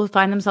of people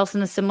find themselves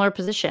in a similar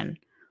position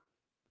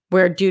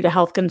where, due to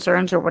health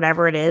concerns or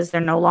whatever it is,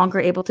 they're no longer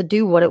able to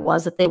do what it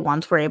was that they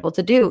once were able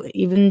to do.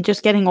 Even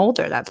just getting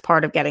older, that's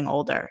part of getting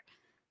older.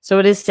 So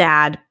it is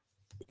sad.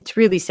 It's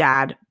really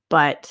sad,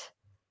 but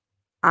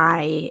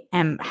I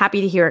am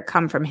happy to hear it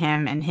come from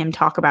him and him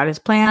talk about his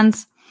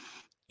plans.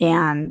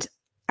 And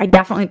I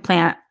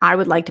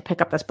would like to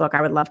pick up this book.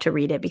 I would love to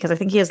read it, because I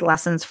think he has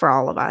lessons for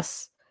all of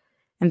us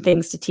and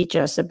things to teach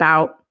us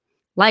about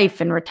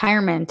life and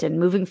retirement and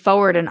moving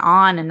forward and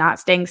on, and not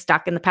staying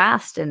stuck in the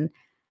past and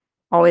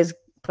always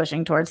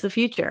pushing towards the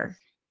future.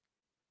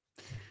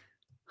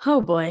 Oh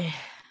boy.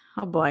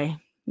 Oh boy.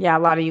 Yeah, a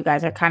lot of you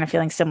guys are kind of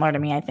feeling similar to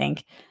me, I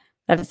think.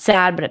 That it's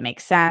sad, but it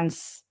makes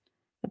sense.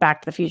 The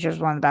Back to the Future is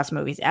one of the best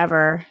movies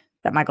ever.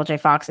 That Michael J.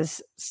 Fox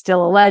is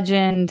still a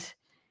legend.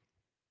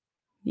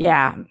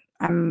 Yeah,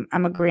 I'm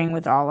agreeing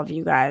with all of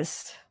you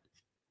guys.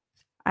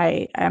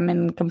 I am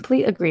in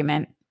complete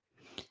agreement.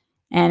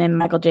 And in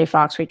Michael J.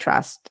 Fox, we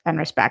trust and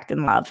respect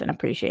and love and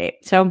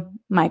appreciate. So,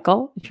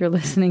 Michael, if you're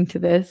listening to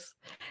this,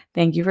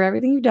 thank you for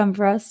everything you've done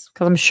for us,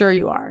 because I'm sure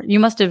you are. You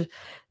must have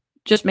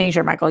just making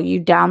sure, Michael, you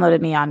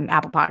downloaded me on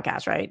Apple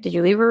Podcasts, right? Did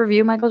you leave a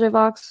review, Michael J.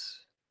 Fox?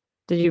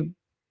 Did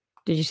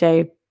you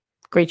say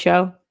great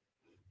show?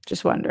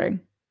 Just wondering.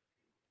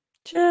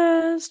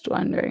 Just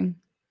wondering.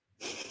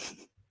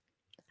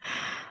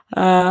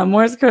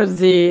 Morse Code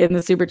Z in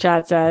the super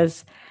chat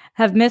says,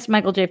 have missed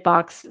Michael J.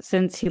 Fox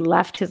since he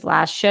left his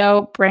last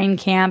show, Brain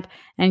Camp,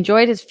 and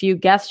enjoyed his few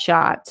guest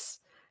shots.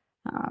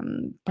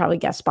 Probably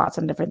guest spots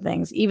on different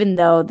things, even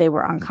though they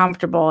were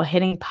uncomfortable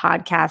hitting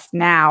podcast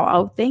now.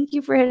 Oh, thank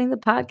you for hitting the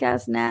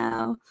podcast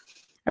now.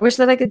 I wish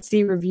that I could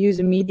see reviews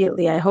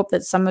immediately. I hope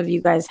that some of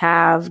you guys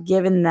have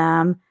given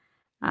them,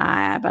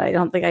 but I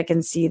don't think I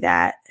can see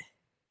that.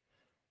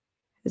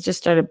 It just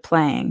started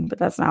playing, but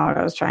that's not what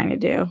I was trying to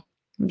do.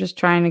 I'm just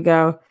trying to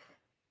go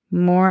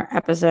more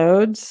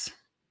episodes.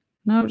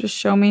 No, just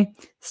show me.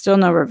 Still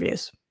no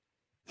reviews.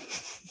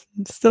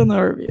 Still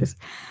no reviews.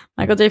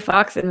 Michael J.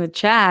 Fox in the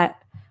chat.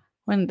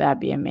 Wouldn't that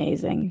be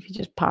amazing if you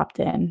just popped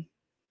in?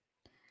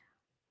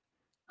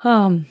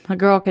 A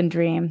girl can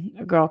dream.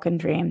 A girl can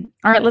dream.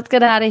 All right, let's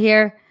get out of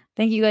here.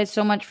 Thank you guys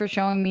so much for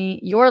showing me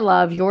your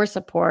love, your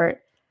support.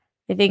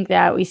 I think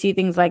that we see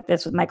things like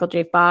this with Michael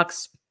J.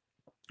 Fox,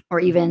 or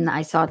even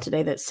I saw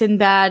today that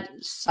Sinbad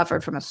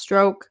suffered from a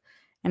stroke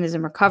and is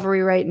in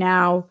recovery right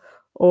now,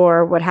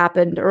 or what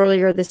happened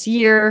earlier this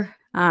year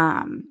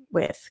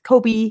with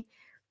Kobe,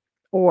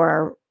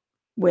 or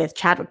with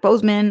Chadwick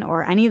Boseman,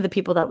 or any of the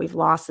people that we've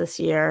lost this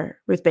year,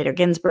 Ruth Bader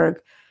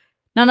Ginsburg.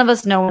 None of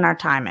us know when our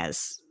time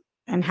is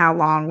and how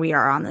long we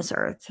are on this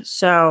earth.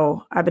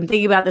 So I've been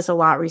thinking about this a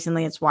lot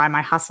recently. It's why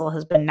my hustle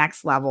has been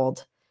next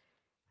leveled.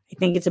 I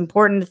think it's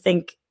important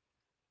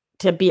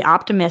to be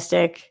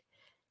optimistic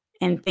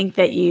and think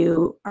that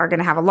you are going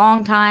to have a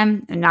long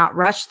time and not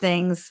rush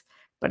things.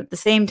 But at the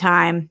same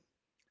time,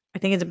 I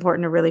think it's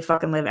important to really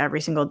fucking live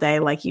every single day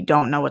like you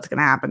don't know what's going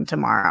to happen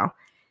tomorrow.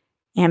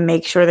 And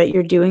make sure that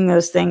you're doing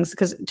those things,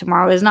 because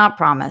tomorrow is not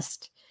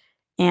promised.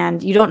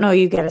 And you don't know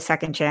you get a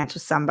second chance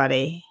with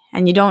somebody.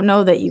 And you don't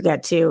know that you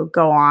get to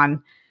go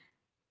on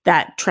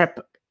that trip.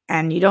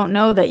 And you don't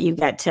know that you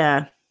get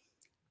to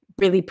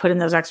really put in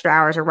those extra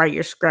hours or write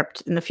your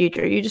script in the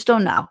future. You just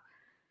don't know.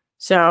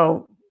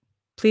 So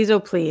please, oh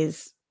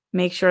please,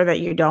 make sure that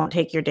you don't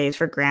take your days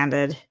for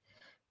granted.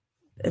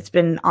 It's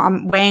been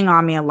weighing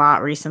on me a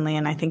lot recently,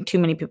 and I think too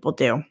many people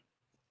do.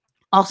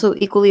 Also,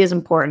 equally as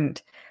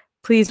important,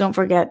 please don't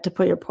forget to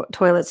put your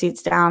toilet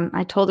seats down.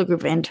 I told a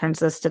group of interns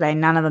this today.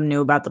 None of them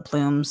knew about the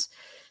plumes.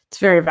 It's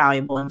very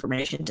valuable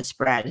information to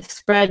spread.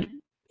 Spread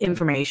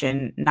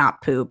information,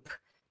 not poop.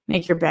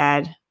 Make your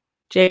bed.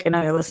 Jake, I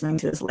know you're listening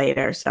to this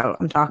later, so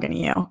I'm talking to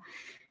you.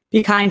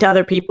 Be kind to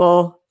other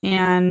people,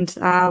 and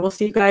we'll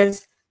see you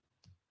guys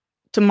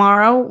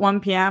tomorrow, 1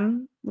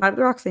 p.m. live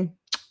with Roxy.